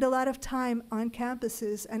 spend a lot of time on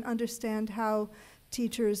campuses and understand how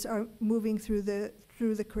teachers are moving through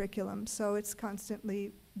the curriculum. So it's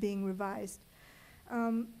constantly being revised.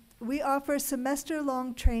 We offer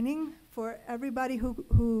semester-long training for everybody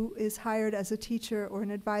who is hired as a teacher or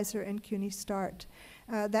an advisor in CUNY Start.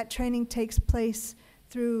 That training takes place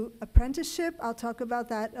through apprenticeship. I'll talk about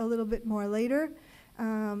that a little bit more later.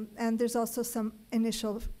 And there's also some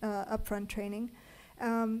initial upfront training.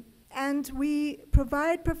 And we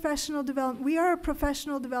provide professional development. We are a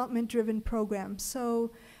professional development-driven program.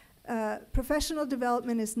 So professional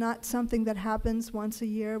development is not something that happens once a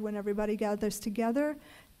year when everybody gathers together.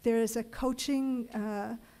 There is a coaching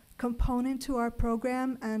component to our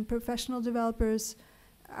program, and professional developers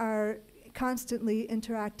are constantly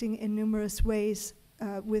interacting in numerous ways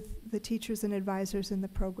with the teachers and advisors in the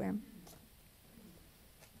program.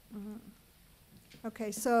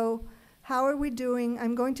 Okay, so how are we doing?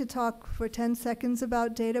 I'm going to talk for 10 seconds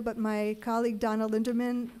about data, but my colleague Donna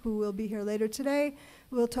Linderman, who will be here later today,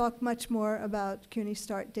 will talk much more about CUNY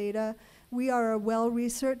Start data. We are a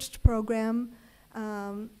well-researched program.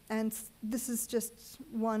 And this is just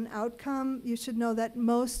one outcome. You should know that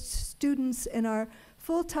most students in our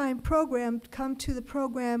full-time program come to the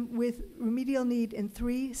program with remedial need in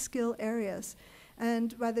 3 skill areas.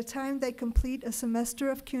 And by the time they complete a semester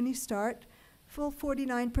of CUNY Start, full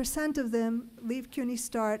 49% of them leave CUNY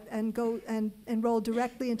Start and go and enroll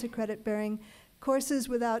directly into credit-bearing courses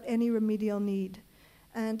without any remedial need.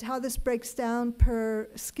 And how this breaks down per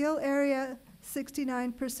skill area,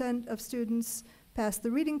 69% of students pass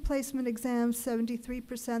the reading placement exams,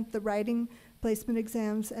 73% the writing placement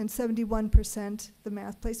exams, and 71% the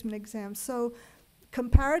math placement exams. So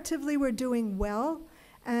comparatively, we're doing well,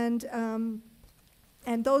 and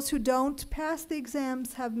those who don't pass the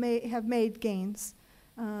exams have made gains.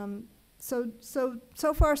 So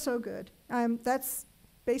far, so good. That's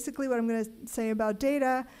basically what I'm going to say about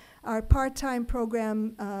data. Our part-time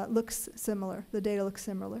program looks similar. The data looks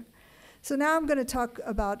similar. So now I'm going to talk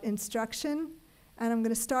about instruction. And I'm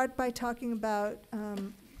going to start by talking about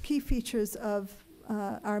key features of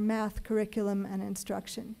our math curriculum and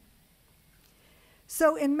instruction.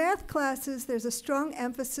 So in math classes, there's a strong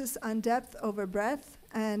emphasis on depth over breadth,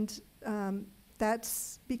 and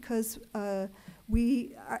that's because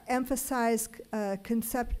we emphasize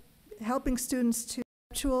helping students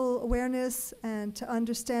to conceptual awareness and to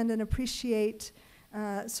understand and appreciate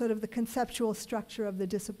sort of the conceptual structure of the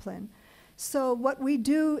discipline. So what we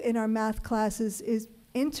do in our math classes is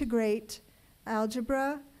integrate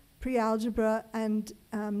algebra, pre-algebra, and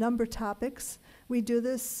number topics. We do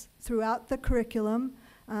this throughout the curriculum.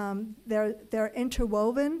 They're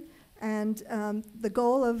interwoven, and the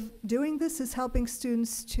goal of doing this is helping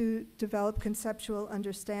students to develop conceptual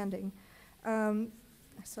understanding.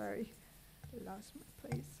 Sorry, I lost my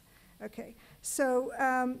place. Okay, so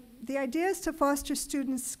the idea is to foster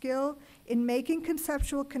students' skill in making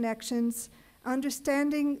conceptual connections,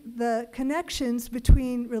 understanding the connections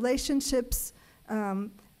between relationships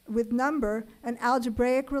with number and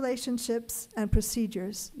algebraic relationships and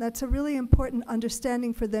procedures. That's a really important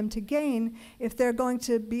understanding for them to gain if they're going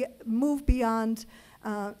to move beyond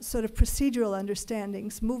sort of procedural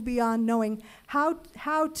understandings, move beyond knowing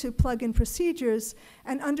how to plug in procedures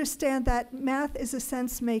and understand that math is a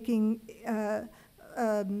sense-making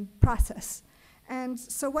process. And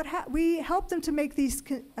so we help them to make these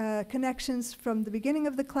connections from the beginning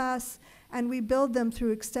of the class, and we build them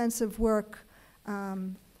through extensive work,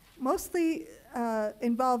 mostly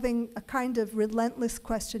involving a kind of relentless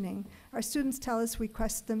questioning. Our students tell us we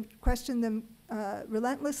question them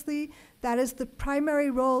relentlessly. That is the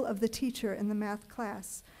primary role of the teacher in the math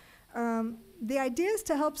class. The idea is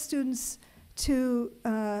to help students to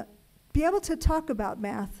be able to talk about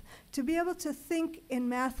math, to be able to think in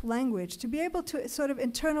math language, to be able to sort of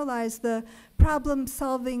internalize the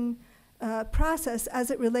problem-solving process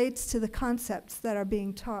as it relates to the concepts that are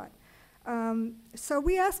being taught. So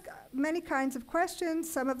we ask many kinds of questions.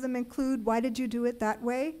 Some of them include, why did you do it that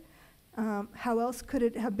way? How else could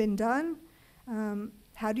it have been done?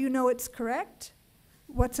 How do you know it's correct?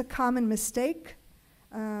 What's a common mistake?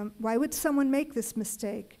 Why would someone make this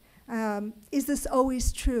mistake? Is this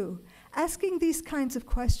always true? Asking these kinds of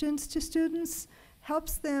questions to students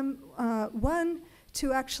helps them, one,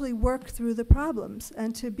 to actually work through the problems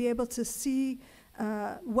and to be able to see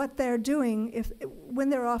what they're doing when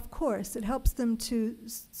they're off course. It helps them to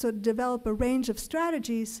sort of develop a range of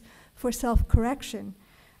strategies for self-correction.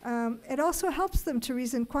 It also helps them to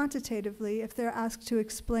reason quantitatively if they're asked to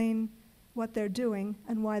explain what they're doing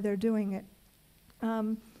and why they're doing it.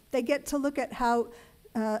 They get to look at how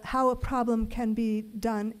a problem can be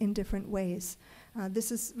done in different ways.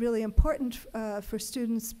 This is really important for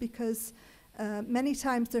students because many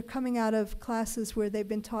times they're coming out of classes where they've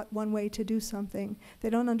been taught one way to do something. They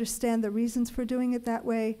don't understand the reasons for doing it that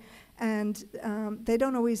way, and they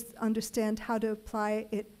don't always understand how to apply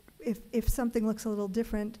it. If something looks a little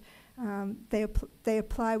different, they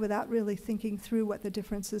apply without really thinking through what the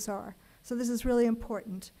differences are. So this is really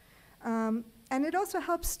important. And it also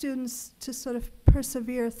helps students to sort of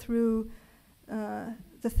persevere through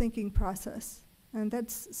the thinking process. And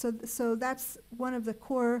that's one of the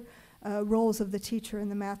core roles of the teacher in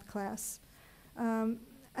the math class.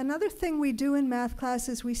 Another thing we do in math class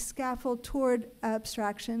is we scaffold toward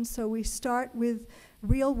abstraction. So we start with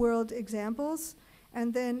real-world examples,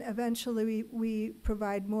 and then eventually we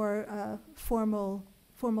provide more formal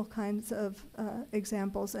kinds of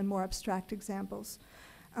examples and more abstract examples.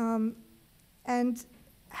 And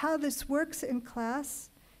how this works in class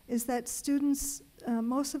is that students,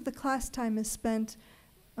 most of the class time is spent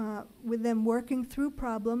with them working through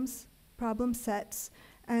problem sets,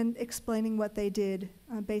 and explaining what they did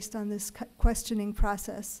based on this questioning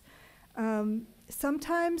process.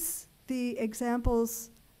 Sometimes the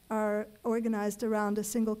examples are organized around a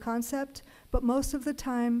single concept, but most of the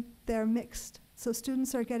time they're mixed. So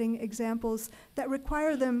students are getting examples that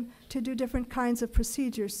require them to do different kinds of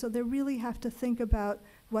procedures, so they really have to think about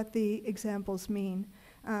what the examples mean.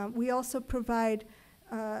 We also provide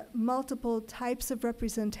multiple types of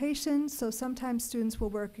representation, so sometimes students will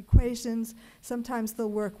work equations, sometimes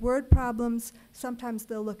they'll work word problems, sometimes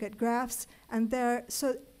they'll look at graphs, and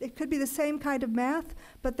so it could be the same kind of math,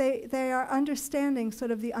 but they are understanding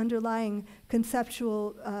sort of the underlying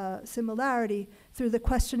conceptual similarity through the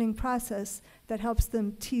questioning process that helps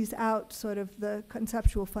them tease out sort of the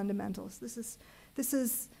conceptual fundamentals. This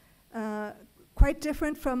is quite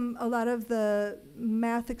different from a lot of the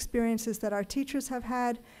math experiences that our teachers have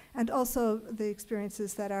had, and also the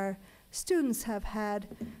experiences that our students have had.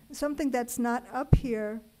 Something that's not up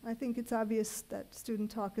here, I think it's obvious that student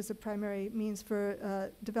talk is a primary means for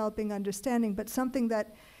developing understanding, but something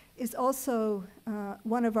that is also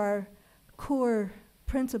one of our core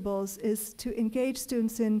principles is to engage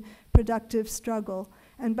students in productive struggle.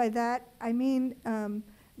 And by that, I mean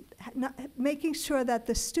making sure that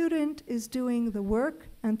the student is doing the work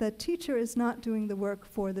and the teacher is not doing the work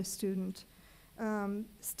for the student.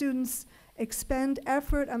 Students expend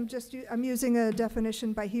effort. I'm using a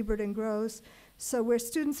definition by Hebert and Gross. So where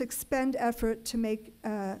students expend effort to make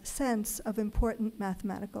sense of important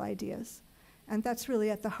mathematical ideas. And that's really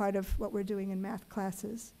at the heart of what we're doing in math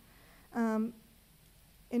classes. In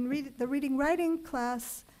the reading-writing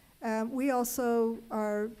class, we also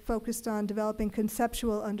are focused on developing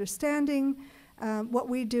conceptual understanding. What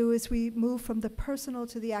we do is we move from the personal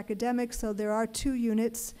to the academic, so there are 2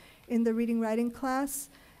 units in the reading-writing class.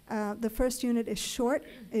 The first unit is short.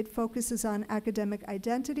 It focuses on academic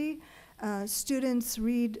identity. Students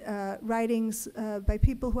read writings by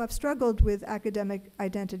people who have struggled with academic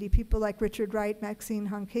identity, people like Richard Wright, Maxine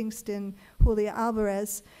Hong Kingston, Julia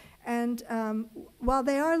Alvarez. And while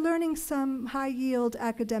they are learning some high-yield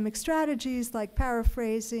academic strategies like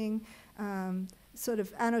paraphrasing, sort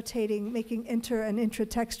of annotating, making inter- and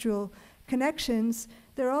intratextual connections,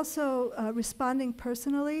 they're also responding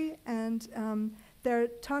personally, and they're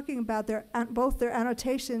talking about both their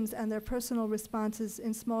annotations and their personal responses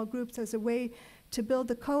in small groups as a way to build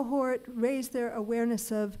the cohort, raise their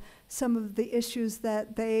awareness of some of the issues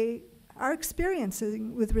that they are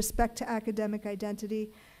experiencing with respect to academic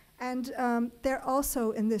identity. And they're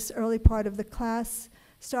also, in this early part of the class,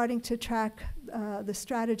 starting to track the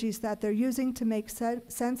strategies that they're using to make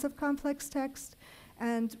sense of complex text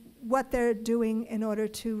and what they're doing in order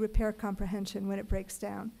to repair comprehension when it breaks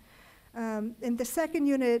down. In the second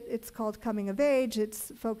unit, it's called Coming of Age.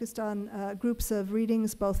 It's focused on groups of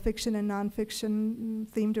readings, both fiction and nonfiction,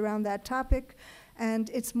 themed around that topic.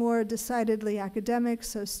 And it's more decidedly academic,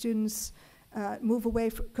 so students move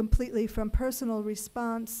away completely from personal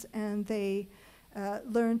response, and they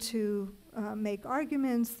learn to make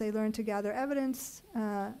arguments. They learn to gather evidence,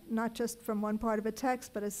 not just from one part of a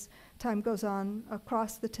text, but as time goes on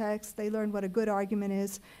across the text. They learn what a good argument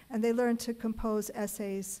is, and they learn to compose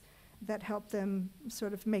essays that help them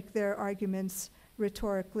sort of make their arguments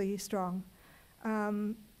rhetorically strong.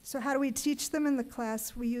 So how do we teach them in the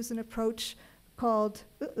class? We use an approach called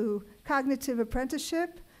cognitive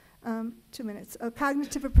apprenticeship. 2 minutes.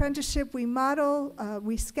 Cognitive apprenticeship, we model,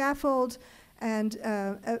 we scaffold, and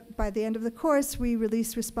by the end of the course, we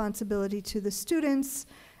release responsibility to the students.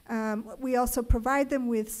 We also provide them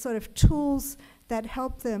with sort of tools that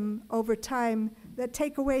help them over time, that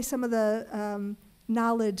take away some of the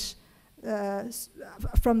knowledge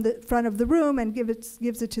from the front of the room and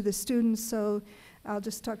gives it to the students. So I'll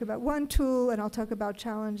just talk about one tool, and I'll talk about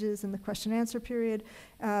challenges in the question-answer period.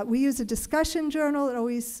 We use a discussion journal. It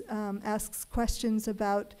always asks questions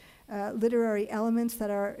about literary elements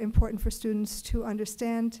that are important for students to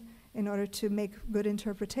understand in order to make good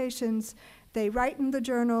interpretations. They write in the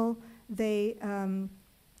journal.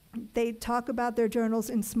 They talk about their journals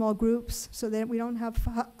in small groups so that we don't have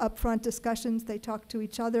upfront discussions. They talk to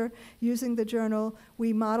each other using the journal.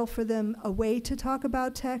 We model for them a way to talk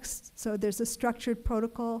about text. So there's a structured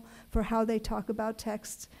protocol for how they talk about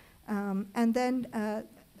text. And then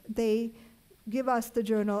they give us the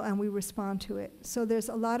journal and we respond to it. So there's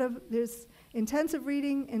there's intensive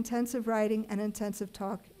reading, intensive writing, and intensive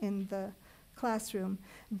talk in the classroom.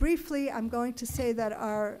 Briefly, I'm going to say that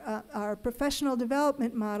our professional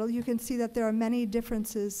development model, you can see that there are many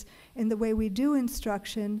differences in the way we do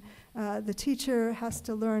instruction. The teacher has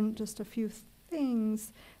to learn just a few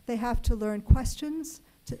things. They have to learn questions,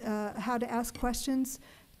 how to ask questions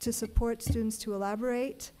to support students to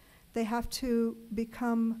elaborate. They have to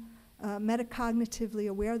become metacognitively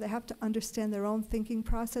aware. They have to understand their own thinking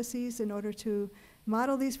processes in order to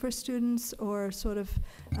model these for students, or sort of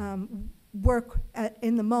work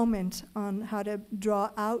in the moment on how to draw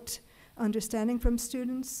out understanding from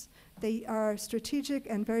students. They are strategic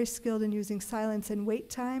and very skilled in using silence and wait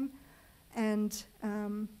time. And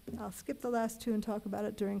I'll skip the last two and talk about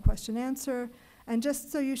it during question answer. And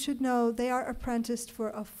just so you should know, they are apprenticed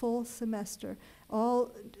for a full semester.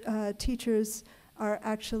 All teachers are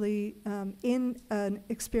actually in an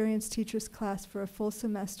experienced teacher's class for a full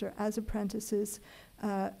semester as apprentices.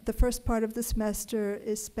 The first part of the semester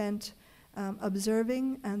is spent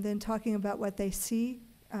observing and then talking about what they see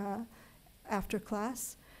after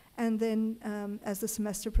class. And then as the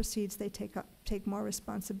semester proceeds, they take more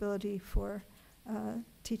responsibility for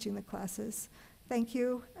teaching the classes. Thank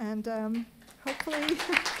you, and hopefully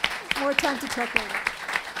more time to talk later.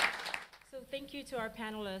 So thank you to our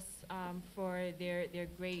panelists for their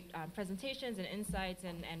great presentations and insights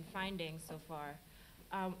and findings so far.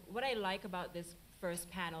 What I like about this first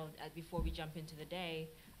panel, before we jump into the day,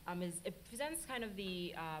 is it presents kind of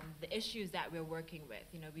the issues that we're working with.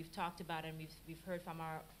 You know, we've talked about and we've heard from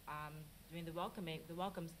our during the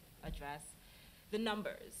welcome address, the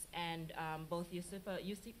numbers, and both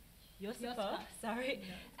Josipa, sorry,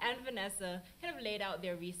 and Vanessa kind of laid out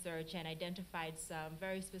their research and identified some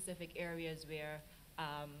very specific areas where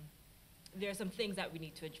there are some things that we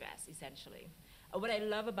need to address, essentially. What I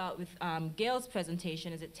love about with Gail's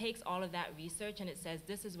presentation is it takes all of that research and it says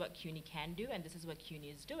this is what CUNY can do and this is what CUNY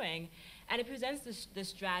is doing, and it presents the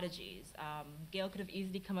strategies. Gail could have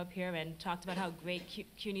easily come up here and talked about how great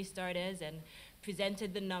CUNY Start is and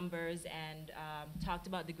presented the numbers and talked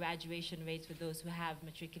about the graduation rates for those who have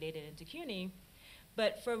matriculated into CUNY.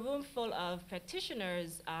 But for a room full of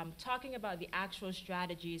practitioners, talking about the actual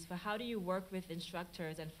strategies for how do you work with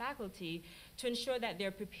instructors and faculty to ensure that they're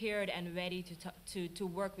prepared and ready to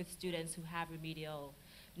work with students who have remedial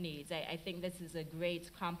needs. I think this is a great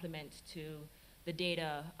complement to the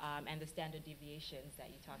data and the standard deviations that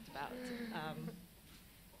you talked about.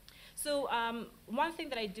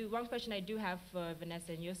 One question I do have for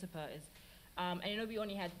Vanessa and Josipa is, and I know we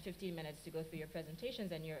only had 15 minutes to go through your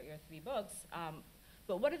presentations and your 3 books,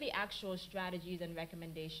 but what are the actual strategies and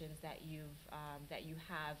recommendations that you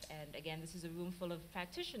have? And again, this is a room full of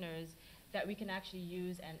practitioners that we can actually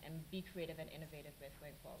use and be creative and innovative with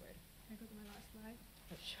going forward. Can I go to my last slide?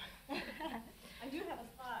 Oh, sure. I do have a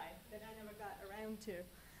slide that I never got around to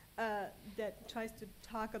that tries to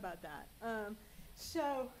talk about that.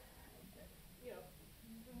 So,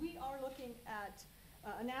 we are looking at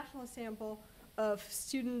a national sample of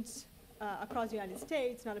students across the United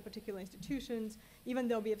States, not at particular institutions, even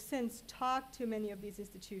though we have since talked to many of these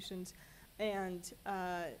institutions and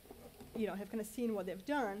have kind of seen what they've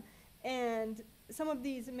done. And some of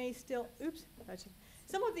these may still,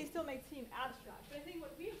 some of these still may seem abstract, but I think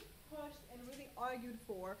what we've pushed and really argued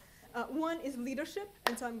for, one is leadership,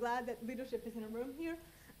 and so I'm glad that leadership is in a room here.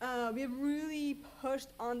 We have really pushed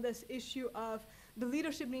on this issue of the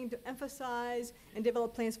leadership needing to emphasize and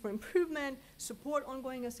develop plans for improvement, support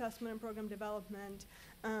ongoing assessment and program development,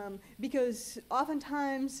 because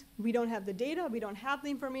oftentimes we don't have the data, we don't have the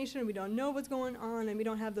information, we don't know what's going on, and we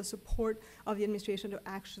don't have the support of the administration to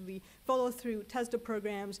actually follow through, test the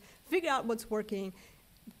programs, figure out what's working,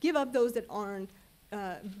 give up those that aren't,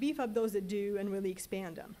 beef up those that do, and really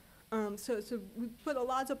expand them. So we put a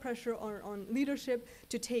lot of pressure on leadership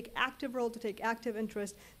to take active role, to take active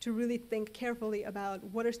interest, to really think carefully about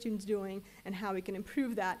what are students doing and how we can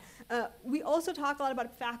improve that. We also talk a lot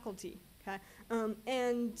about faculty, okay?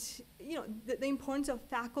 And the importance of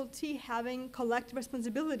faculty having collective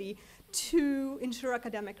responsibility to ensure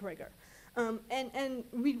academic rigor. And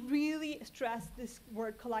we really stress this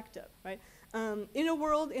word collective, right? In a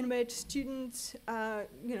world in which students,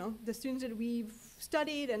 the students that we've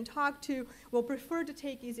studied and talked to will prefer to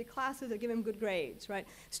take easy classes that give them good grades, right?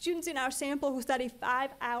 Students in our sample who study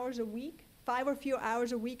 5 hours a week, 5 or fewer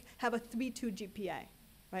hours a week, have a 3.2 GPA,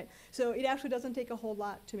 right? So it actually doesn't take a whole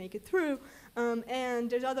lot to make it through. And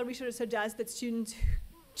there's other research that suggests that students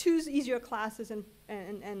choose easier classes and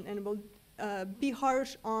will be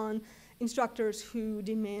harsh on instructors who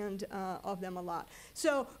demand of them a lot.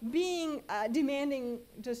 So being demanding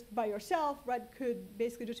just by yourself, right, could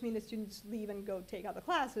basically just mean that students leave and go take other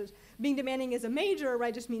classes. Being demanding as a major,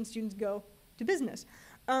 right, just means students go to business.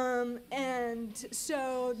 And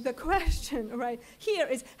so the question, right, here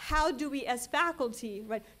is how do we as faculty,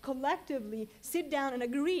 right, collectively sit down and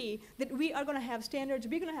agree that we are going to have standards,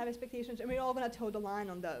 we're going to have expectations, and we're all going to toe the line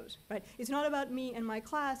on those, right? It's not about me and my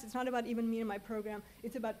class, it's not about even me and my program,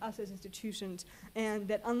 it's about us as institutions. And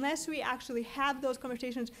that unless we actually have those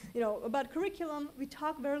conversations, about curriculum, we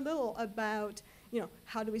talk very little about,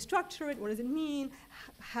 how do we structure it, what does it mean,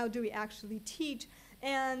 how do we actually teach,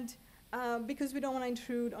 and because we don't want to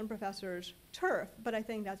intrude on professors' turf, but I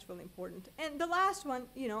think that's really important. And the last one,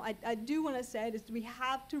 I do want to say is we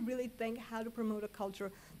have to really think how to promote a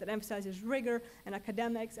culture that emphasizes rigor and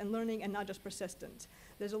academics and learning and not just persistence.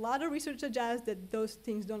 There's a lot of research that suggests that those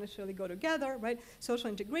things don't necessarily go together, right? Social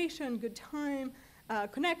integration, good time,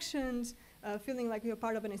 connections, feeling like you're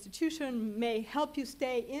part of an institution may help you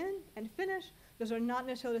stay in and finish. Those are not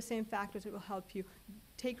necessarily the same factors that will help you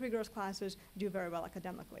take rigorous classes, do very well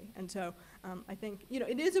academically. And so I think,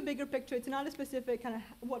 it is a bigger picture. It's not a specific kind of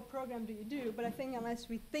what program do you do, but I think unless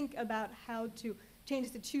we think about how to change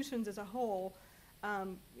institutions as a whole,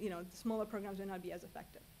 the smaller programs may not be as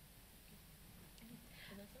effective.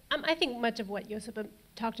 I think much of what Josipa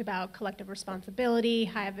talked about, collective responsibility,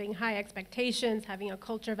 having high expectations, having a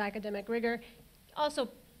culture of academic rigor, also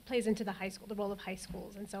plays into the role of high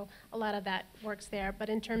schools, and so a lot of that works there. But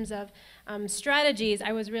in terms of strategies,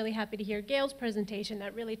 I was really happy to hear Gail's presentation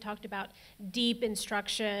that really talked about deep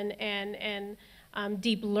instruction and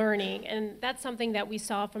deep learning. And that's something that we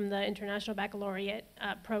saw from the International Baccalaureate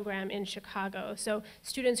program in Chicago. So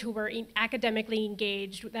students who were academically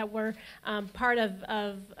engaged, that were part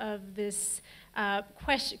of this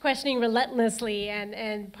questioning relentlessly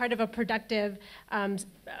and part of a productive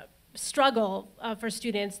struggle for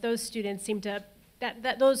students, those students seem to,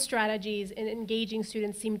 those strategies in engaging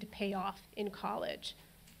students seem to pay off in college.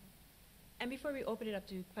 And before we open it up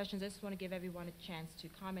to questions, I just want to give everyone a chance to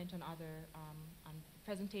comment on other on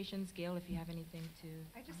presentations. Gail, if you have anything to.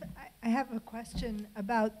 I have a question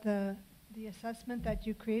about the assessment that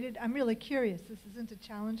you created. I'm really curious. This isn't a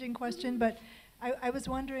challenging question, but I was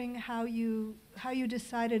wondering how you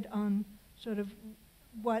decided on sort of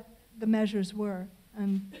what the measures were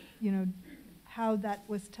and how that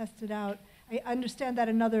was tested out. I understand that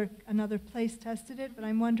another place tested it, but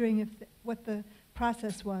I'm wondering what the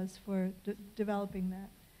process was for developing that.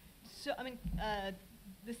 So, I mean,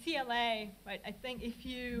 the CLA, right, I think if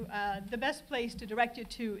you, the best place to direct you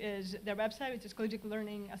to is their website, which is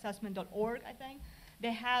collegiatelearningassessment.org, I think.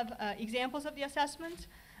 They have examples of the assessments.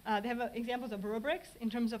 They have examples of rubrics in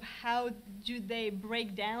terms of how do they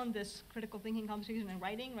break down this critical thinking, comprehension, and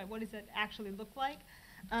writing, right? What does it actually look like?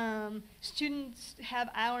 Students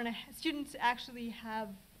actually have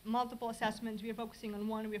multiple assessments. We are focusing on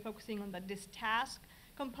one. We are focusing on this task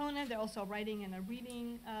component. They're also writing and a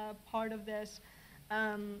reading part of this.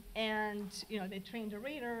 And they train the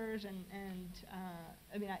raters,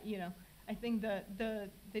 I think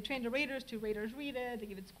they train the raters to raters read it. They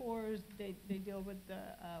give it scores. They deal with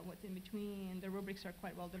what's in between. The rubrics are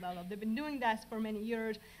quite well developed. They've been doing that for many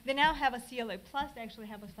years. They now have a CLA Plus. They actually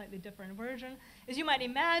have a slightly different version. As you might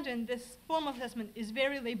imagine, this form of assessment is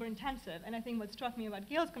very labor intensive. And I think what struck me about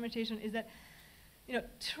Gail's conversation is that,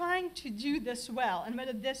 trying to do this well, and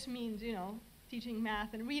whether this means, teaching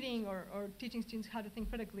math and reading or teaching students how to think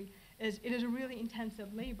critically, it is a really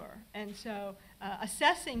intensive labor. And so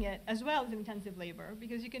assessing it as well is intensive labor,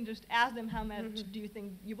 because you can just ask them how much do you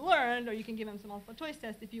think you've learned, or you can give them some multiple choice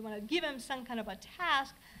test. If you want to give them some kind of a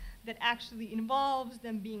task that actually involves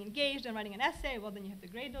them being engaged and writing an essay, well, then you have to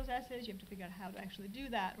grade those essays. You have to figure out how to actually do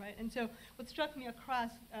that, right? And so what struck me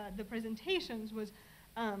across the presentations was,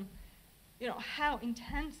 how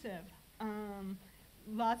intensive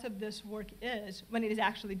lots of this work is when it is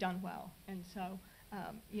actually done well. And so,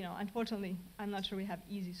 unfortunately, I'm not sure we have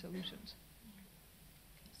easy solutions.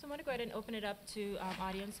 So I'm going to go ahead and open it up to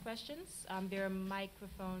audience questions. There are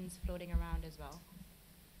microphones floating around as well.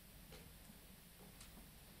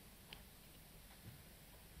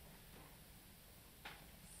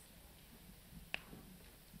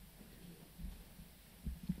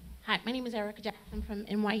 Hi, my name is Erica Jackson from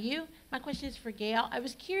NYU. My question is for Gail. I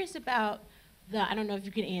was curious about I don't know if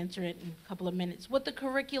you can answer it in a couple of minutes, what the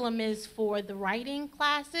curriculum is for the writing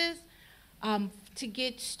classes to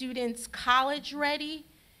get students college ready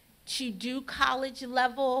to do college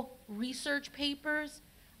level research papers.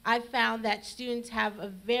 I found that students have a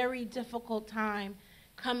very difficult time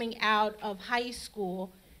coming out of high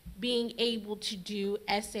school being able to do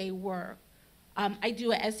essay work. I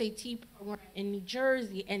do a SAT program in New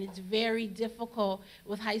Jersey, and it's very difficult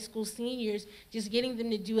with high school seniors just getting them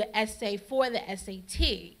to do an essay for the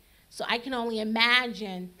SAT. So I can only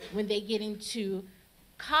imagine when they get into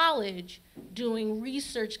college doing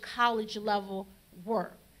research college level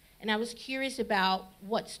work. And I was curious about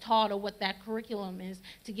what's taught or what that curriculum is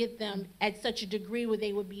to get them at such a degree where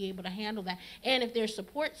they would be able to handle that. And if there's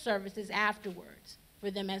support services afterwards for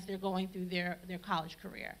them as they're going through their college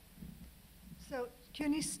career. So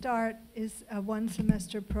CUNY START is a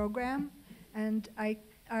one-semester program, and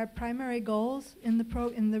our primary goals in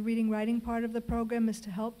the reading writing part of the program is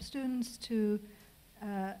to help students to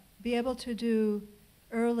be able to do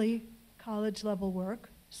early college level work,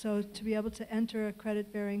 so to be able to enter a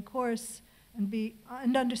credit-bearing course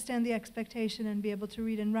and understand the expectation and be able to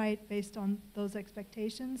read and write based on those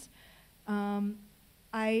expectations.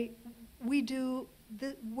 We do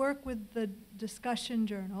the work with the discussion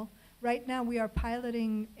journal. Right now, we are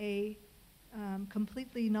piloting a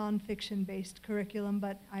completely nonfiction-based curriculum,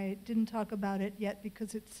 but I didn't talk about it yet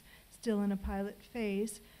because it's still in a pilot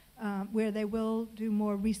phase, where they will do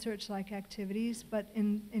more research-like activities. But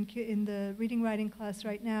in the reading-writing class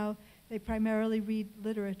right now, they primarily read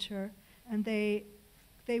literature, and they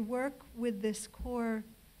work with this core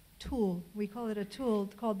tool. We call it a tool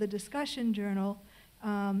called the discussion journal.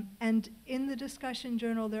 And in the discussion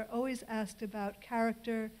journal, they're always asked about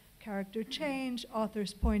character change,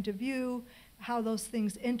 author's point of view, how those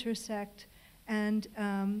things intersect, and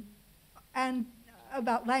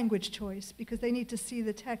about language choice, because they need to see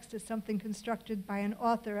the text as something constructed by an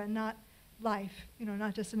author and not life,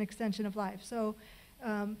 not just an extension of life. So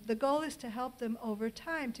the goal is to help them over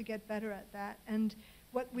time to get better at that. And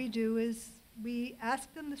what we do is we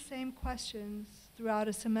ask them the same questions throughout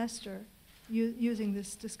a semester using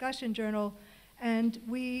this discussion journal, and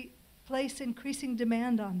we place increasing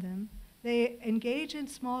demand on them. They engage in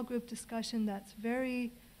small group discussion that's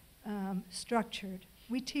very structured.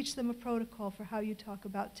 We teach them a protocol for how you talk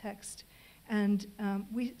about text, and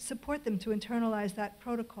we support them to internalize that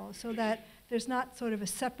protocol so that there's not sort of a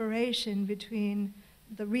separation between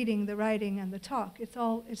the reading, the writing, and the talk. It's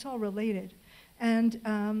all related.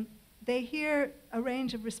 And they hear a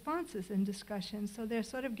range of responses in discussions, so they're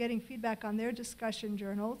sort of getting feedback on their discussion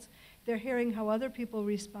journals. They're hearing how other people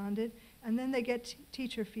responded, and then they get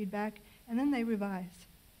teacher feedback, and then they revise.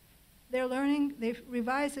 They're learning, they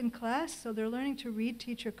revise in class, so they're learning to read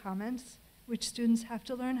teacher comments, which students have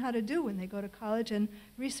to learn how to do when they go to college, and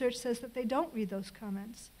research says that they don't read those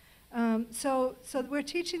comments. So we're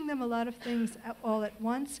teaching them a lot of things all at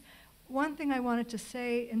once. One thing I wanted to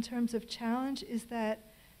say in terms of challenge is that,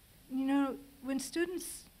 when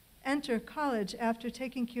students enter college after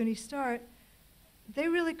taking CUNY Start, they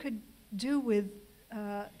really could do with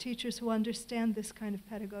teachers who understand this kind of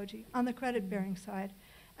pedagogy on the credit-bearing side,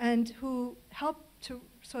 and who help to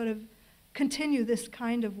sort of continue this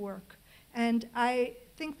kind of work. And I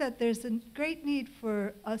think that there's a great need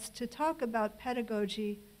for us to talk about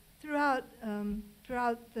pedagogy throughout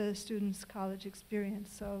the students' college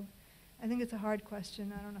experience. So I think it's a hard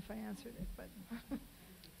question. I don't know if I answered it, but.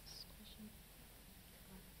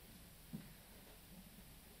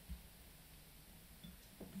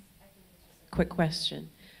 Quick question.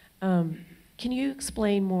 Can you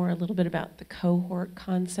explain more a little bit about the cohort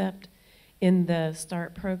concept in the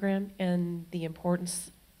START program and the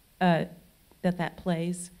importance that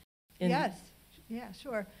plays? Yes, yeah,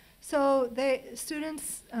 sure. So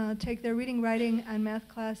students take their reading, writing, and math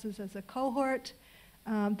classes as a cohort.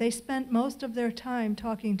 They spent most of their time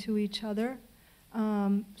talking to each other.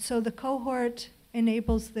 So the cohort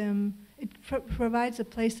enables them, it provides a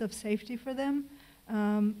place of safety for them.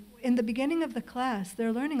 In the beginning of the class,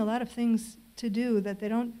 they're learning a lot of things to do that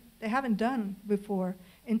they haven't done before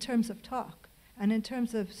in terms of talk and in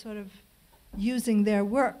terms of sort of using their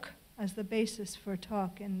work as the basis for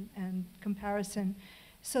talk and comparison.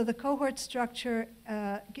 So the cohort structure,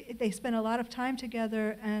 they spend a lot of time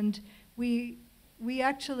together, and we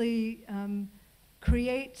actually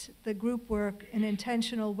create the group work in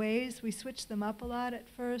intentional ways. We switch them up a lot at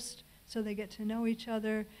first so they get to know each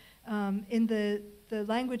other. In the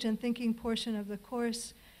language and thinking portion of the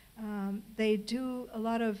course, they do a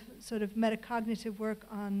lot of sort of metacognitive work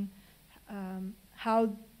on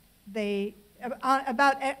how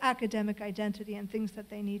about academic identity and things that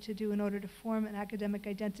they need to do in order to form an academic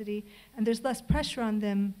identity. And there's less pressure on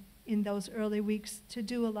them in those early weeks to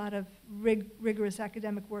do a lot of rigorous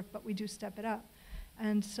academic work, but we do step it up.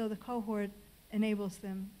 And so the cohort enables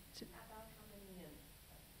them to.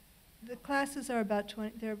 The classes are about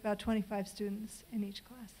 20, there are about 25 students in each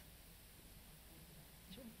class.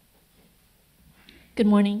 Sure. Good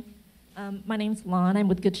morning. My name's Lon. I'm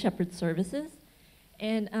with Good Shepherd Services.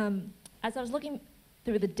 And as I was looking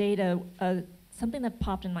through the data, something that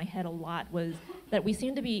popped in my head a lot was that we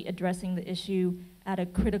seem to be addressing the issue at a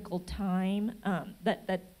critical time,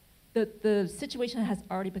 that the situation has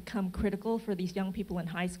already become critical for these young people in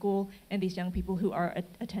high school and these young people who are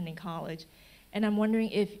attending college. And I'm wondering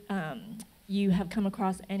if you have come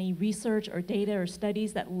across any research or data or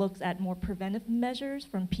studies that looks at more preventive measures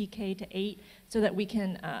from PK to 8 so that we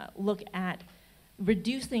can look at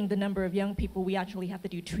reducing the number of young people we actually have to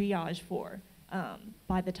do triage for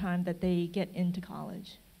by the time that they get into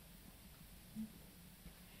college.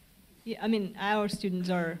 Yeah, I mean, our students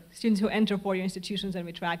are students who enter four-year institutions and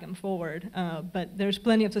we track them forward, but there's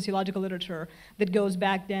plenty of sociological literature that goes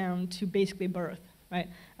back down to basically birth. Right?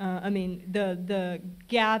 I mean, the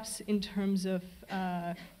gaps in terms of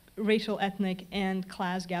racial, ethnic, and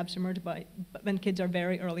class gaps emerge when kids are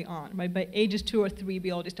very early on. Right? By ages 2 or 3,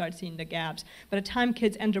 we already start seeing the gaps. By the time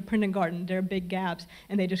kids enter kindergarten, there are big gaps,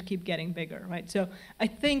 and they just keep getting bigger. Right? So I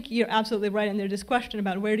think you're absolutely right, and there's this question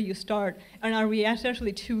about where do you start, and are we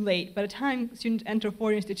actually too late? By the time students enter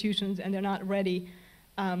four-year institutions and they're not ready,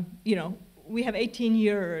 we have 18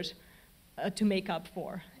 years to make up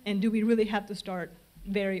for. And do we really have to start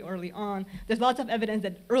very early on? There's lots of evidence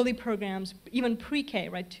that early programs, even pre-K,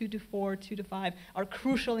 right, 2 to 4, 2 to 5, are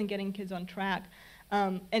crucial in getting kids on track.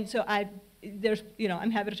 And so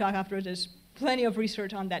I'm happy to talk afterwards. There's plenty of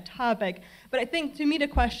research on that topic. But I think, to me, the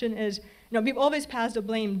question is, we've always passed the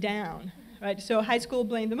blame down, right? So high school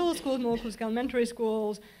blame the middle schools, elementary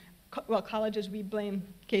schools. well, colleges, we blame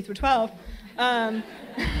K through 12.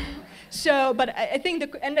 So, but I think,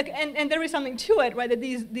 and there is something to it, right, that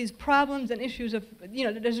these problems and issues of,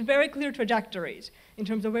 there's very clear trajectories in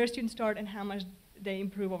terms of where students start and how much they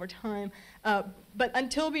improve over time. But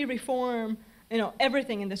until we reform,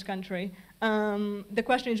 everything in this country, the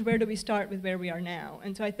question is, where do we start with where we are now?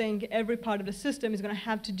 And so I think every part of the system is going to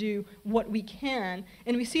have to do what we can.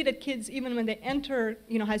 And we see that kids, even when they enter,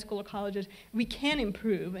 high school or colleges, we can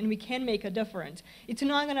improve and we can make a difference. It's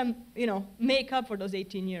not going to, make up for those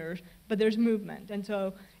 18 years, but there's movement. And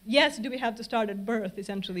so, yes, do we have to start at birth?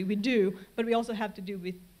 Essentially, we do, but we also have to do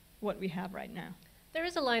with what we have right now. There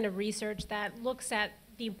is a line of research that looks at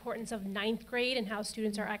the importance of ninth grade and how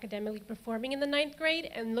students are academically performing in the ninth grade,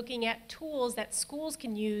 and looking at tools that schools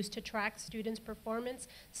can use to track students' performance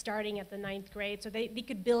starting at the ninth grade. So they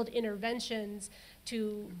could build interventions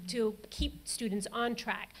to keep students on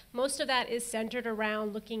track. Most of that is centered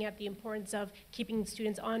around looking at the importance of keeping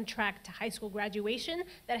students on track to high school graduation.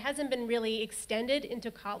 That hasn't been really extended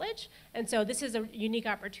into college, and so this is a unique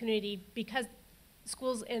opportunity because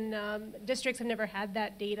schools in districts have never had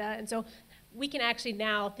that data, and so we can actually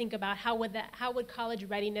now think about how would college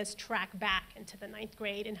readiness track back into the ninth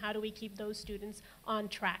grade, and how do we keep those students on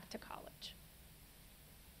track to college?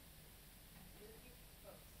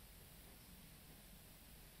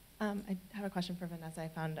 I have a question for Vanessa. I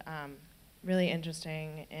found really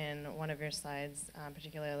interesting in one of your slides,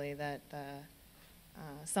 particularly that the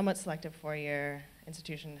somewhat selective four-year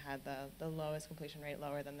institution had the lowest completion rate,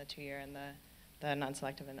 lower than the two-year, and the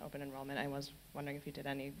non-selective and open enrollment. I was wondering if you did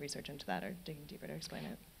any research into that or digging deeper to explain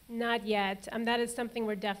it. Not yet. That is something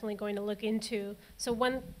we're definitely going to look into. So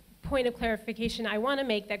one point of clarification I want to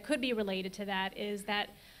make that could be related to that is that,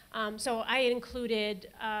 so I included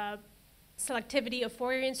selectivity of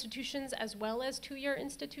four-year institutions as well as two-year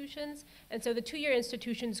institutions. And so the two-year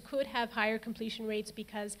institutions could have higher completion rates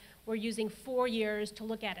because we're using 4 years to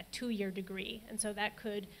look at a two-year degree. And so that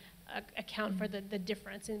could account for the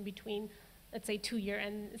difference in between, let's say, two-year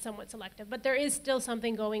and somewhat selective. But there is still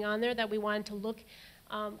something going on there that we wanted to look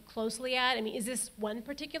closely at. I mean, is this one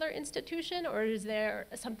particular institution, or is there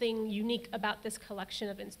something unique about this collection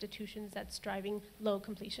of institutions that's driving low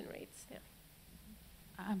completion rates? Yeah.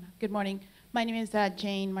 Good morning. My name is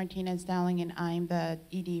Jane Martinez-Dowling, and I'm the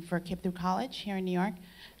ED for KIPP through College here in New York.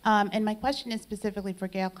 And my question is specifically for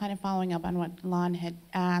Gail, kind of following up on what Lon had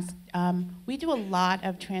asked. We do a lot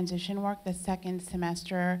of transition work the second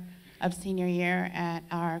semester of senior year at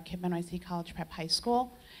our KIPP NYC College Prep High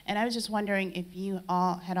School. And I was just wondering if you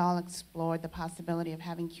had all explored the possibility of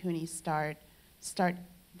having CUNY start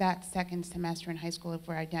that second semester in high school if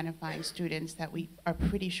we're identifying students that we are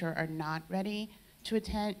pretty sure are not ready to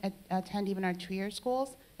attend even our two-year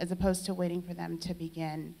schools, as opposed to waiting for them to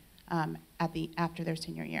begin after their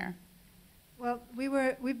senior year. Well,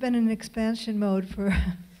 we've been in expansion mode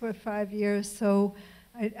for 5 years, so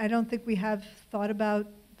I don't think we have thought about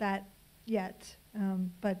that yet,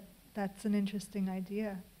 but that's an interesting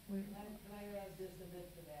idea. Can I add just a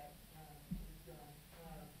bit to that,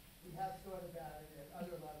 John? We have thought about it at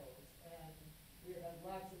other levels, and we have had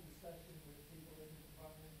lots of discussions with people in the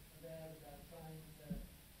Department of Ed about trying to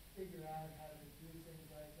figure out how to do things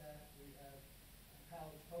like that. We have a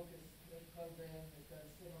college focus program that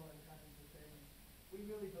does similar kinds of things. We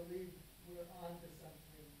really believe we're on to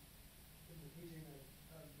something in the teaching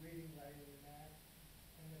of reading, writing, and math,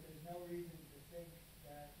 and that there's no reason to think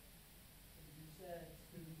that, as you said,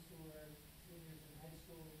 students who are seniors in high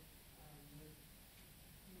school would,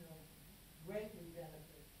 greatly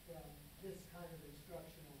benefit from this kind of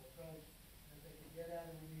instructional approach, that they could get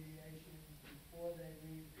out of remediation before they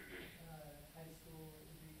leave high school.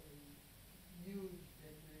 It would be a huge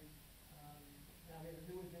victory. Now we have a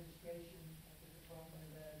new administration at the Department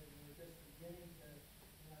of Ed, and we're just beginning to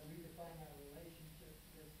redefine our relationship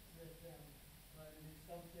with them. But it is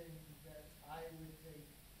something that I would think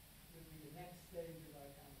would be the next stage of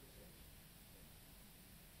our conversation.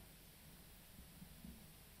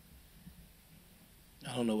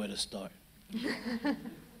 I don't know where to start.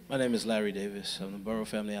 My name is Larry Davis. I'm the Borough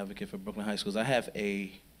Family Advocate for Brooklyn High Schools. I have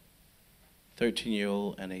a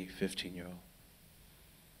 13-year-old and a 15-year-old.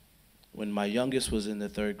 When my youngest was in the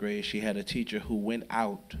 3rd grade, she had a teacher who went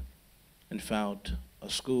out and found a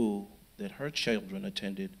school that her children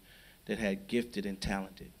attended that had gifted and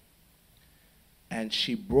talented. And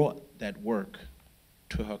she brought that work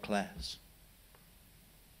to her class.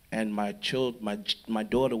 And my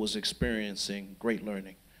daughter was experiencing great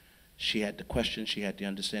learning. She had the questions, she had the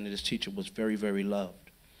understanding. This teacher was very, very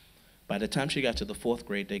loved. By the time she got to the 4th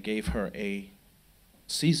grade, they gave her a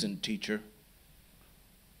seasoned teacher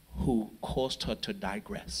who caused her to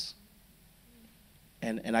digress.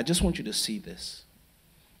 And I just want you to see this.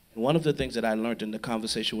 And one of the things that I learned in the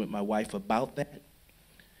conversation with my wife about that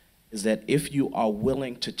is that if you are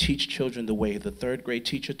willing to teach children the way the third grade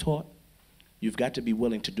teacher taught, you've got to be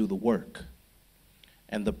willing to do the work.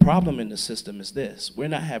 And the problem in the system is this: we're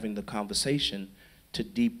not having the conversation to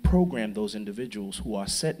deprogram those individuals who are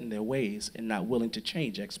set in their ways and not willing to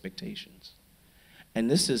change expectations. And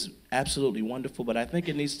this is absolutely wonderful, but I think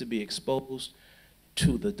it needs to be exposed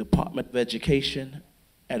to the Department of Education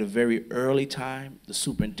at a very early time. The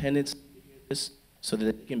superintendents need to hear this so that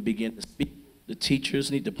they can begin to speak. The teachers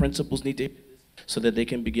need, the principals need to hear this so that they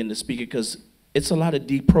can begin to speak it, because it's a lot of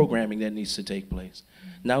deprogramming that needs to take place,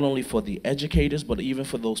 not only for the educators, but even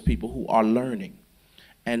for those people who are learning.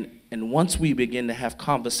 And once we begin to have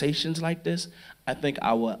conversations like this, I think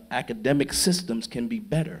our academic systems can be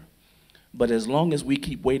better. But as long as we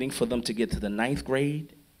keep waiting for them to get to the 9th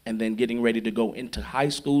grade and then getting ready to go into high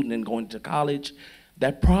school and then going to college,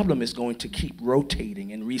 that problem is going to keep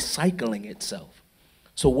rotating and recycling itself.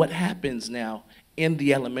 So what happens now in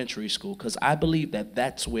the elementary school, because I believe that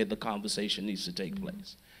that's where the conversation needs to take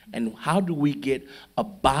place. And how do we get a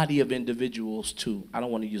body of individuals to, I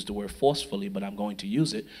don't want to use the word forcefully, but I'm going to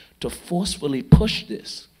use it, to forcefully push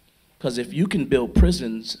this? Because if you can build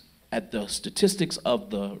prisons at the statistics of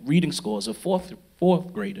the reading scores of fourth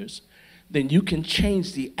graders, then you can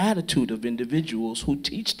change the attitude of individuals who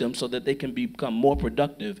teach them so that they can become more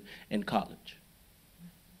productive in college.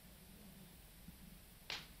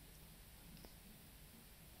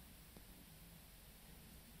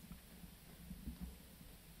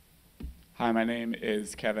 Hi, my name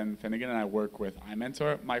is Kevin Finnegan, and I work with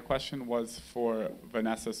iMentor. My question was for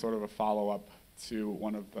Vanessa, sort of a follow-up to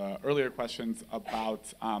one of the earlier questions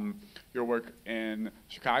about your work in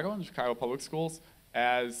Chicago and Chicago Public Schools,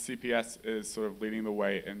 as CPS is sort of leading the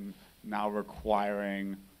way in now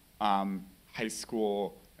requiring high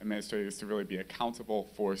school administrators to really be accountable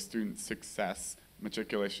for student success,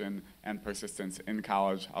 matriculation, and persistence in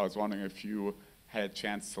college. I was wondering if you had a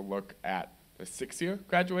chance to look at the 6-year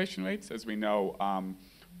graduation rates. As we know,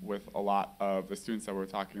 with a lot of the students that we're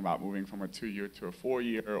talking about, moving from a 2-year to a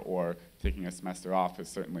 4-year or taking a semester off is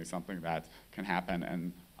certainly something that can happen.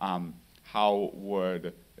 And how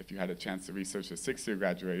would, if you had a chance to research the 6-year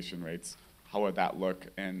graduation rates, how would that look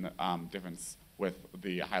in difference with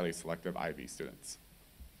the highly selective IB students?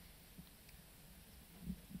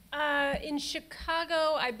 In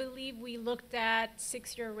Chicago, I believe we looked at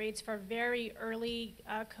 6-year rates for a very early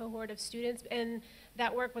cohort of students, and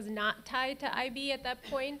that work was not tied to IB at that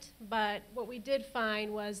point. But what we did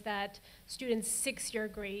find was that students'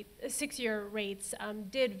 6-year rates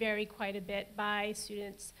did vary quite a bit by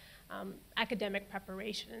students' academic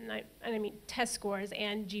preparation, and I mean test scores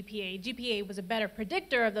and GPA. GPA was a better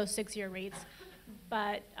predictor of those 6-year rates,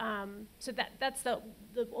 but so that's the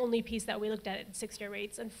only piece that we looked at in 6-year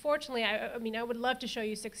rates. Unfortunately, I mean, I would love to show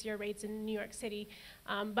you 6-year rates in New York City,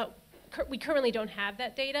 but we currently don't have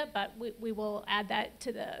that data, but we will add that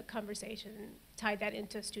to the conversation and tie that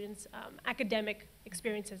into students' academic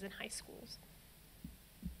experiences in high schools.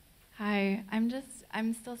 Hi,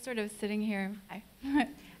 I'm still sort of sitting here. Hi,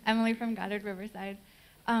 Emily from Goddard Riverside.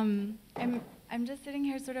 I'm just sitting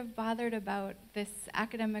here sort of bothered about this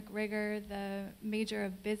academic rigor, the major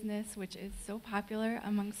of business, which is so popular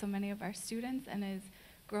among so many of our students and is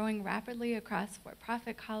growing rapidly across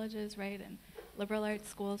for-profit colleges, right, and liberal arts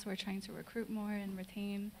schools who are trying to recruit more and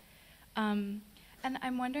retain. And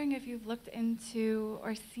I'm wondering if you've looked into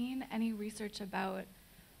or seen any research about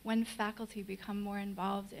when faculty become more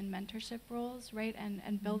involved in mentorship roles, right,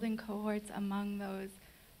 and building cohorts among those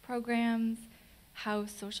programs, how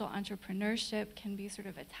social entrepreneurship can be sort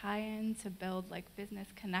of a tie-in to build like business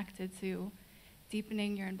connected to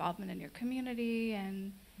deepening your involvement in your community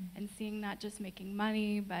and seeing not just making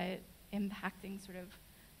money, but impacting sort of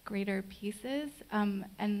greater pieces.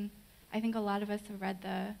 And I think a lot of us have read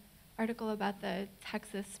the article about the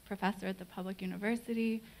Texas professor at the public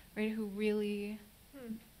university, right, who really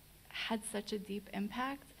had such a deep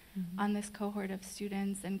impact on this cohort of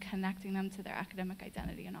students and connecting them to their academic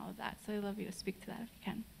identity and all of that. So I'd love you to speak to that if you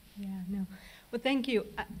can. Yeah, no. Well, thank you.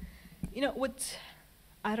 You know, what's,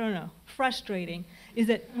 I don't know, frustrating is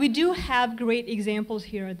that we do have great examples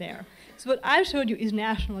here or there. So what I've showed you is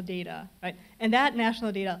national data, right? And that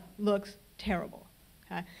national data looks terrible.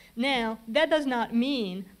 Okay? Now, that does not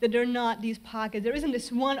mean that there are not these pockets. There isn't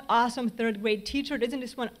this one awesome third grade teacher. There isn't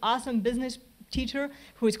this one awesome business teacher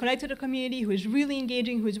who is connected to the community, who is really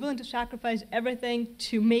engaging, who is willing to sacrifice everything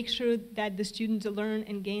to make sure that the students learn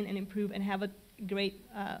and gain and improve and have a great,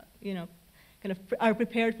 you know, kind of are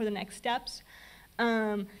prepared for the next steps.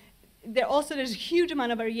 there's a huge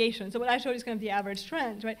amount of variation. So what I showed is kind of the average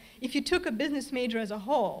trend, right? If you took a business major as a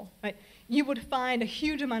whole, right, you would find a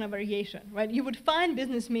huge amount of variation, right? You would find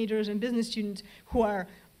business majors and business students who are,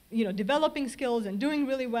 developing skills and doing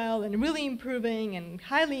really well and really improving and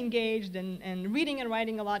highly engaged and reading and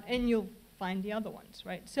writing a lot, and you'll find the other ones,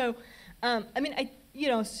 right? So,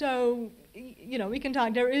 we can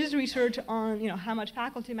talk. There is research on, how much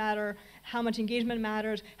faculty matter, how much engagement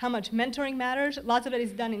matters, how much mentoring matters. Lots of it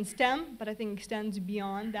is done in STEM, but I think extends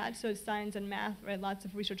beyond that. So it's science and math, right? Lots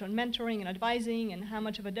of research on mentoring and advising and how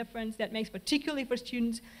much of a difference that makes, particularly for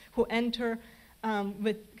students who enter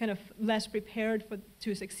with kind of less prepared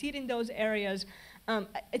to succeed in those areas. I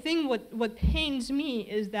think what pains me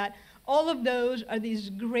is that all of those are these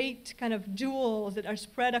great kind of jewels that are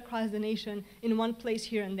spread across the nation in one place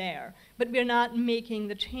here and there. But we're not making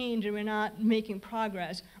the change, and we're not making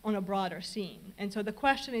progress on a broader scene. And so the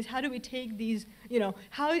question is, how do we take these,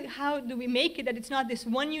 how do we make it that it's not this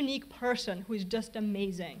one unique person who is just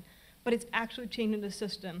amazing, but it's actually changing the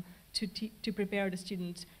system to prepare the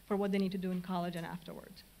students for what they need to do in college and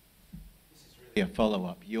afterwards? A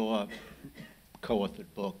follow-up. Your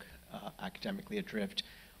co-authored book, Academically Adrift,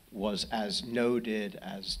 was as noted,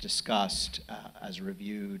 as discussed, as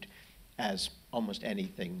reviewed as almost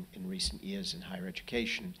anything in recent years in higher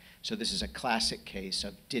education. So this is a classic case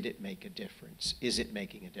of, did it make a difference? Is it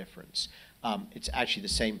making a difference? It's actually the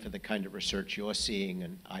same for the kind of research you're seeing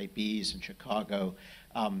in IBs in Chicago.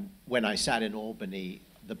 When I sat in Albany,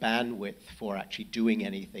 the bandwidth for actually doing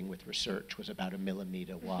anything with research was about 1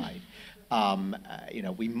 millimeter wide.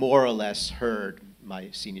 We more or less heard,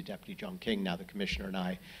 my senior deputy John King, now the commissioner, and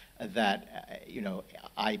I, that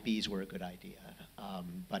IBs were a good idea,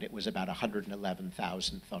 but it was about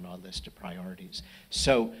 111,000th on our list of priorities.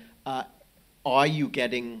 So are you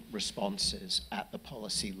getting responses at the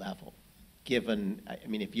policy level? Given,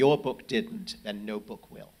 if your book didn't, then no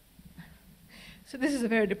book will. So this is a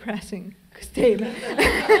very depressing statement.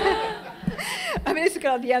 It's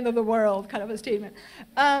kind of the end of the world kind of a statement.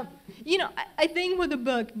 I think what the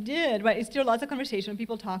book did, right, is still lots of conversation.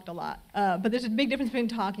 People talked a lot. But there's a big difference between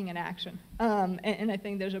talking and action. And I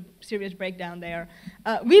think there's a serious breakdown there.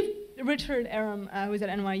 Richard Aram, who's at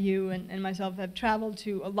NYU, and myself have traveled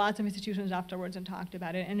to lots of institutions afterwards and talked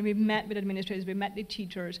about it. And we've met with administrators, we've met with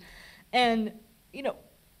teachers. And,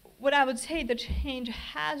 what I would say the change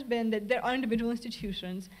has been that there are individual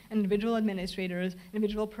institutions, individual administrators,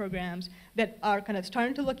 individual programs that are kind of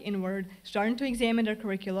starting to look inward, starting to examine their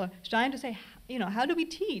curricula, starting to say, how do we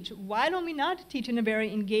teach? Why don't we not teach in a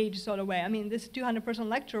very engaged sort of way? This 200-person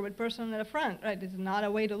lecture with person at the front, right? This is not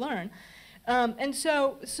a way to learn. And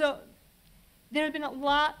so there have been a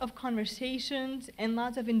lot of conversations and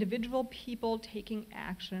lots of individual people taking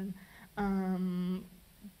action.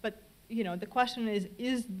 But the question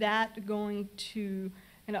is that going to,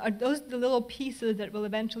 are those the little pieces that will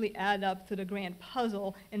eventually add up to the grand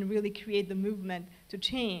puzzle and really create the movement to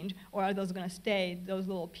change, or are those going to stay, those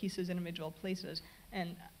little pieces in individual places?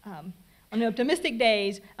 And on the optimistic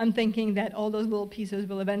days, I'm thinking that all those little pieces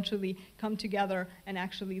will eventually come together and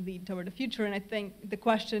actually lead toward the future. And I think the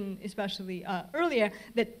question, especially earlier,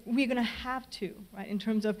 that we're going to have to, right, in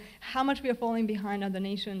terms of how much we are falling behind other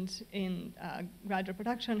nations in graduate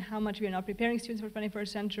production, how much we are not preparing students for the 21st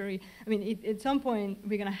century. At some point,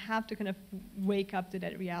 we're going to have to kind of wake up to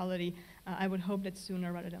that reality. I would hope that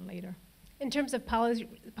sooner rather than later. In terms of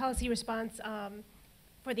policy response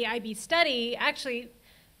for the IB study, actually,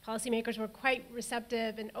 policymakers were quite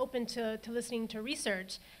receptive and open to listening to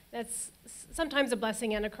research. That's sometimes a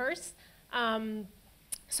blessing and a curse.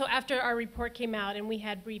 So after our report came out and we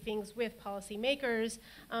had briefings with policymakers,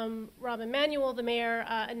 Rob Emanuel, the mayor,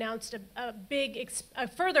 announced a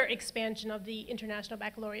further expansion of the International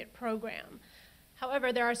Baccalaureate program.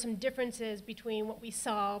 However, there are some differences between what we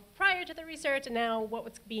saw prior to the research and now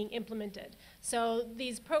what's being implemented. So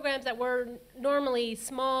these programs that were normally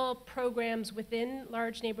small programs within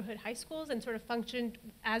large neighborhood high schools and sort of functioned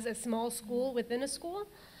as a small school within a school.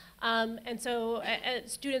 And so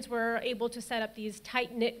students were able to set up these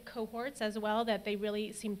tight-knit cohorts as well that they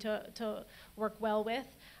really seem to work well with.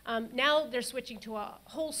 Now they're switching to a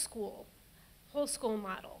whole school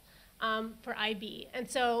model. For IB. And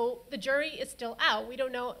so the jury is still out. We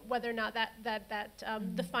don't know whether or not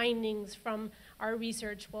the findings from our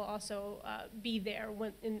research will also be there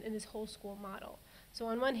in this whole school model. So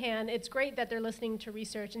on one hand, it's great that they're listening to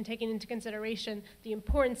research and taking into consideration the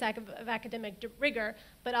importance of academic rigor,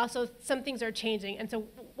 but also some things are changing. And so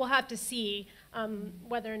we'll have to see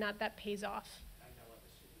whether or not that pays off.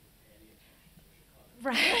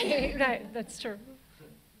 Right, right, that's true.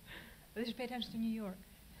 They should pay attention to New York.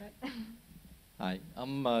 Hi,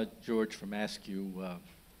 I'm George from Askew,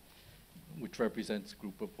 which represents a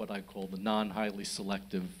group of what I call the non-highly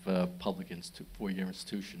selective public four-year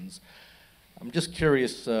institutions. I'm just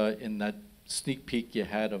curious, in that sneak peek you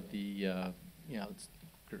had of the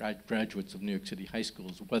graduates of New York City high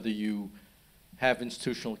schools, whether you have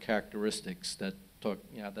institutional characteristics that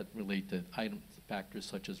that relate to factors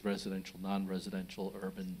such as residential, non-residential,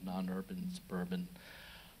 urban, non-urban, suburban.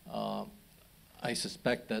 I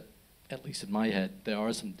suspect that, at least in my head, there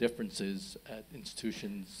are some differences at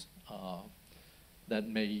institutions that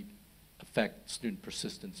may affect student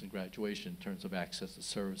persistence in graduation in terms of access to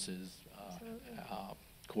services,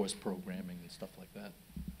 course programming, and stuff like that.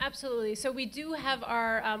 Absolutely. So we do have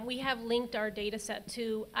we have linked our data set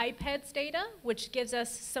to IPEDS data, which gives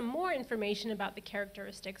us some more information about the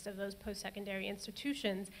characteristics of those post-secondary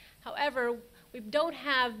institutions. However, we don't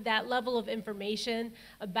have that level of information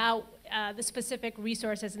about the specific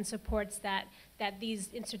resources and supports that these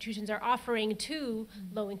institutions are offering to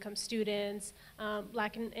low-income students,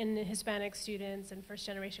 Black and Hispanic students, and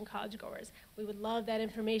first-generation college-goers. We would love that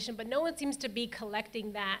information, but no one seems to be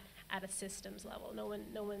collecting that at a systems level. No one,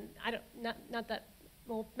 not that,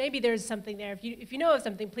 well, maybe there's something there. If you know of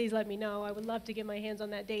something, please let me know. I would love to get my hands on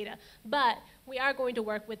that data. But we are going to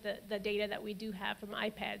work with the data that we do have from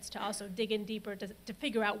iPads to also dig in deeper to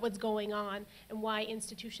figure out what's going on and why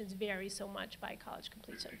institutions vary so much by college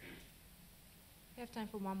completion. We have time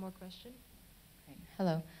for one more question.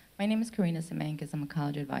 Hello, my name is Karina Semankis. I'm a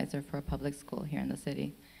college advisor for a public school here in the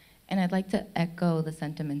city. And I'd like to echo the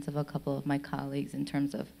sentiments of a couple of my colleagues in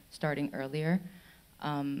terms of starting earlier.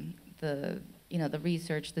 The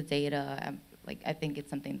research, the data, I think it's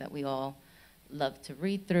something that we all love to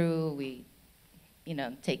read through. We,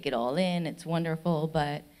 take it all in. It's wonderful,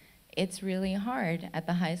 but it's really hard at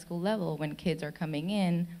the high school level when kids are coming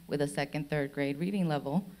in with a second, third grade reading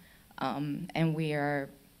level, and we are,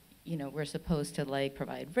 we're supposed to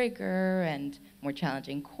provide rigor and more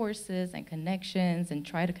challenging courses and connections and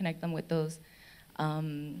try to connect them with those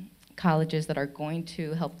colleges that are going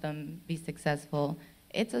to help them be successful.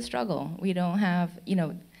 It's a struggle. We don't have,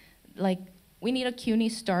 we need a CUNY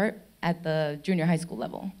start at the junior high school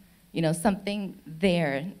level. Something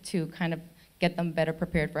there to kind of get them better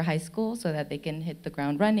prepared for high school so that they can hit the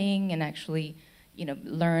ground running and actually,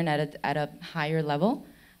 learn at a higher level.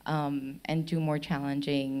 And do more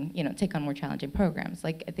challenging, take on more challenging programs.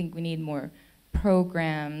 I think we need more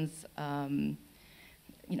programs,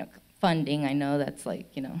 funding. I know that's I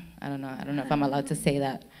don't know if I'm allowed to say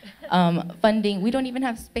that. Funding, we don't even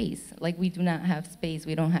have space. We do not have space.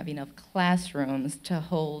 We don't have enough classrooms to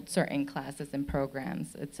hold certain classes and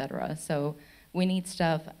programs, et cetera. So we need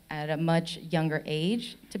stuff at a much younger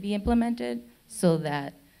age to be implemented so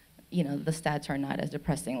that, the stats are not as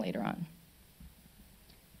depressing later on.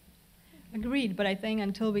 Agreed, but I think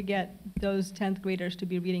until we get those 10th graders to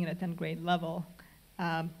be reading at a 10th grade level,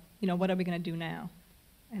 what are we going to do now?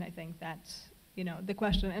 And I think that's, the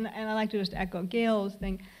question. And I like to just echo Gail's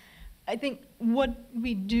thing. I think what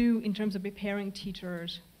we do in terms of preparing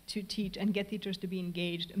teachers to teach and get teachers to be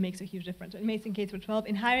engaged makes a huge difference. It makes in K-12.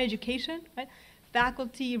 In higher education, right,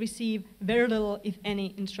 faculty receive very little, if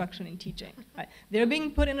any, instruction in teaching. Right? They're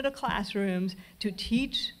being put into the classrooms to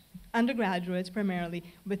teach undergraduates primarily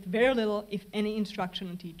with very little, if any, instruction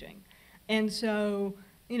in teaching. And so,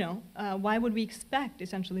 why would we expect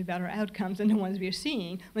essentially better outcomes than the ones we are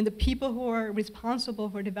seeing when the people who are responsible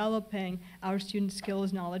for developing our students'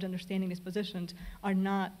 skills, knowledge, understanding, dispositions are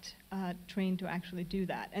not trained to actually do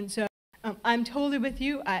that? And so I'm totally with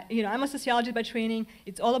you. I'm a sociologist by training.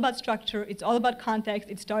 It's all about structure. It's all about context.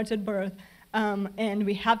 It starts at birth. And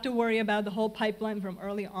we have to worry about the whole pipeline from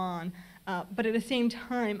early on. But at the same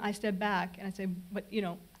time, I step back and I say, but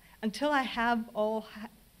until I have all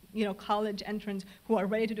college entrants who are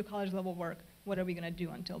ready to do college level work, what are we going to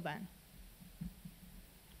do until then?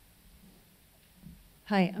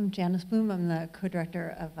 Hi, I'm Janice Bloom. I'm the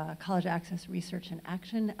co-director of College Access Research and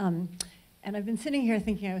Action. And I've been sitting here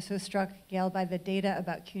thinking, I was so struck, Gail, by the data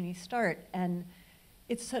about CUNY Start. And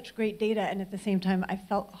it's such great data, and at the same time, I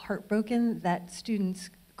felt heartbroken that students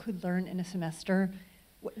could learn in a semester.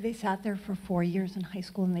 They sat there for 4 years in high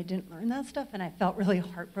school and they didn't learn that stuff, and I felt really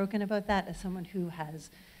heartbroken about that as someone who has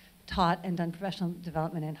taught and done professional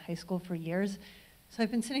development in high school for years. So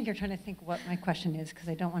I've been sitting here trying to think what my question is, because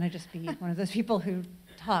I don't want to just be one of those people who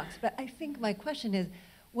talks. But I think my question is,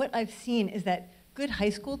 what I've seen is that good high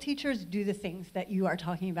school teachers do the things that you are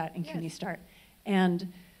talking about in CUNY Start.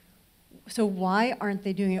 And so why aren't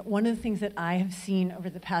they doing it? One of the things that I have seen over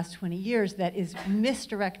the past 20 years that is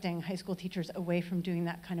misdirecting high school teachers away from doing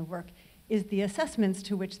that kind of work is the assessments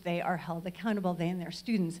to which they are held accountable, they and their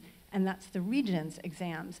students. and that's the Regents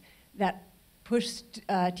exams that push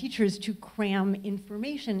teachers to cram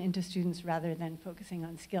information into students rather than focusing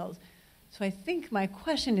on skills. So I think my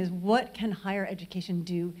question is, what can higher education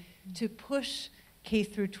do to push K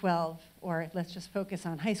through 12, or let's just focus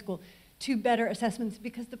on high school, to better assessments?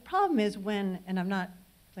 Because the problem is when, and I'm not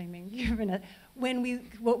blaming you, when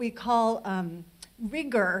what we call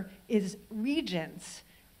rigor is Regents.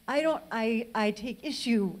 I take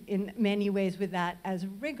issue in many ways with that as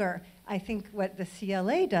rigor. I think what the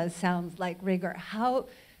CLA does sounds like rigor.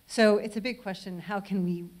 So it's a big question, how can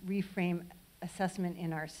we reframe assessment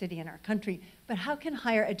in our city and our country, but how can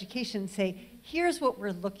higher education say, here's what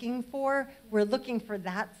we're looking for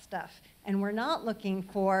that stuff, and we're not looking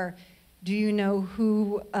for, do you know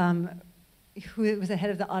who was the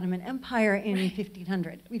head of the Ottoman Empire in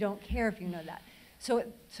 1500? We don't care if you know that.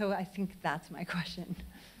 So I think that's my question.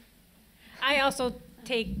 I also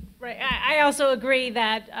agree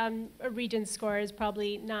that a Regents score is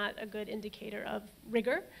probably not a good indicator of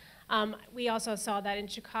rigor. We also saw that in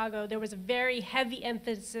Chicago, there was a very heavy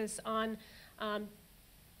emphasis on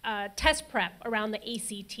test prep around the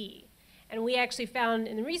ACT. And we actually found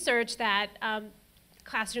in the research that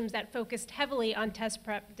classrooms that focused heavily on test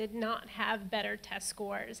prep did not have better test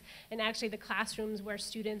scores. And actually the classrooms where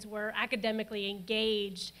students were academically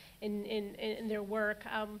engaged in their work,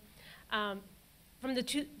 from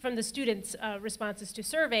the students' responses to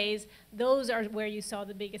surveys, those are where you saw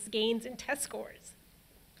the biggest gains in test scores.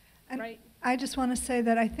 And right? I just want to say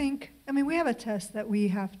that I mean, we have a test that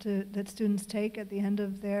that students take at the end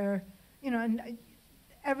of their, and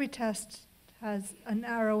every test has a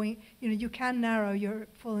narrowing, you can narrow your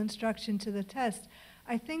full instruction to the test.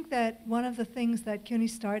 I think that one of the things that CUNY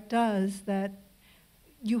START does that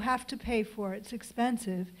you have to pay for, it's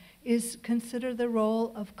expensive, is consider the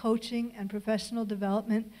role of coaching and professional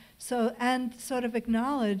development, and sort of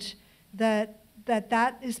acknowledge that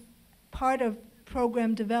is part of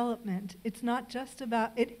program development. It's not just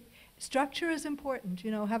about it. Structure is important.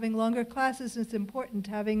 Having longer classes is important.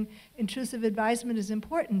 Having intrusive advisement is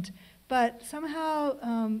important. But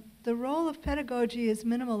somehow the role of pedagogy is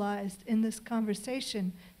minimalized in this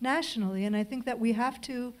conversation nationally, and I think that we have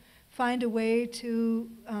to find a way to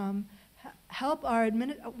help our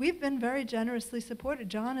we've been very generously supported.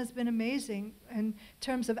 John has been amazing in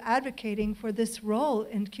terms of advocating for this role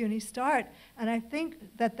in CUNY START, and I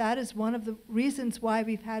think that is one of the reasons why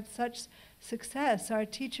we've had such success. Our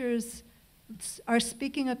teachers are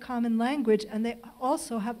speaking a common language, and they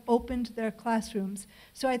also have opened their classrooms.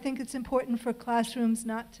 So I think it's important for classrooms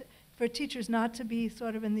for teachers not to be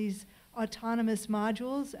sort of in these autonomous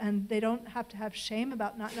modules, and they don't have to have shame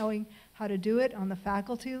about not knowing how to do it on the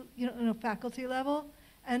faculty, faculty level.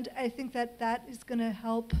 And I think that is going to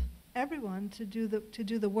help everyone to do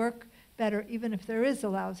the work better, even if there is a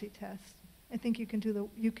lousy test. I think you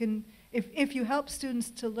can if you help students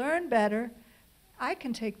to learn better, I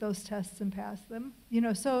can take those tests and pass them.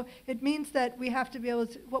 So it means that we have to be able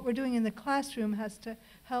to, what we're doing in the classroom has to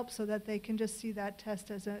help so that they can just see that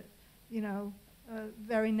test as a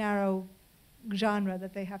very narrow genre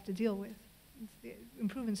that they have to deal with.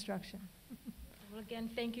 Improve instruction. Well, again,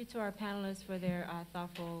 thank you to our panelists for their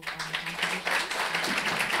thoughtful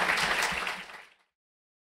contributions.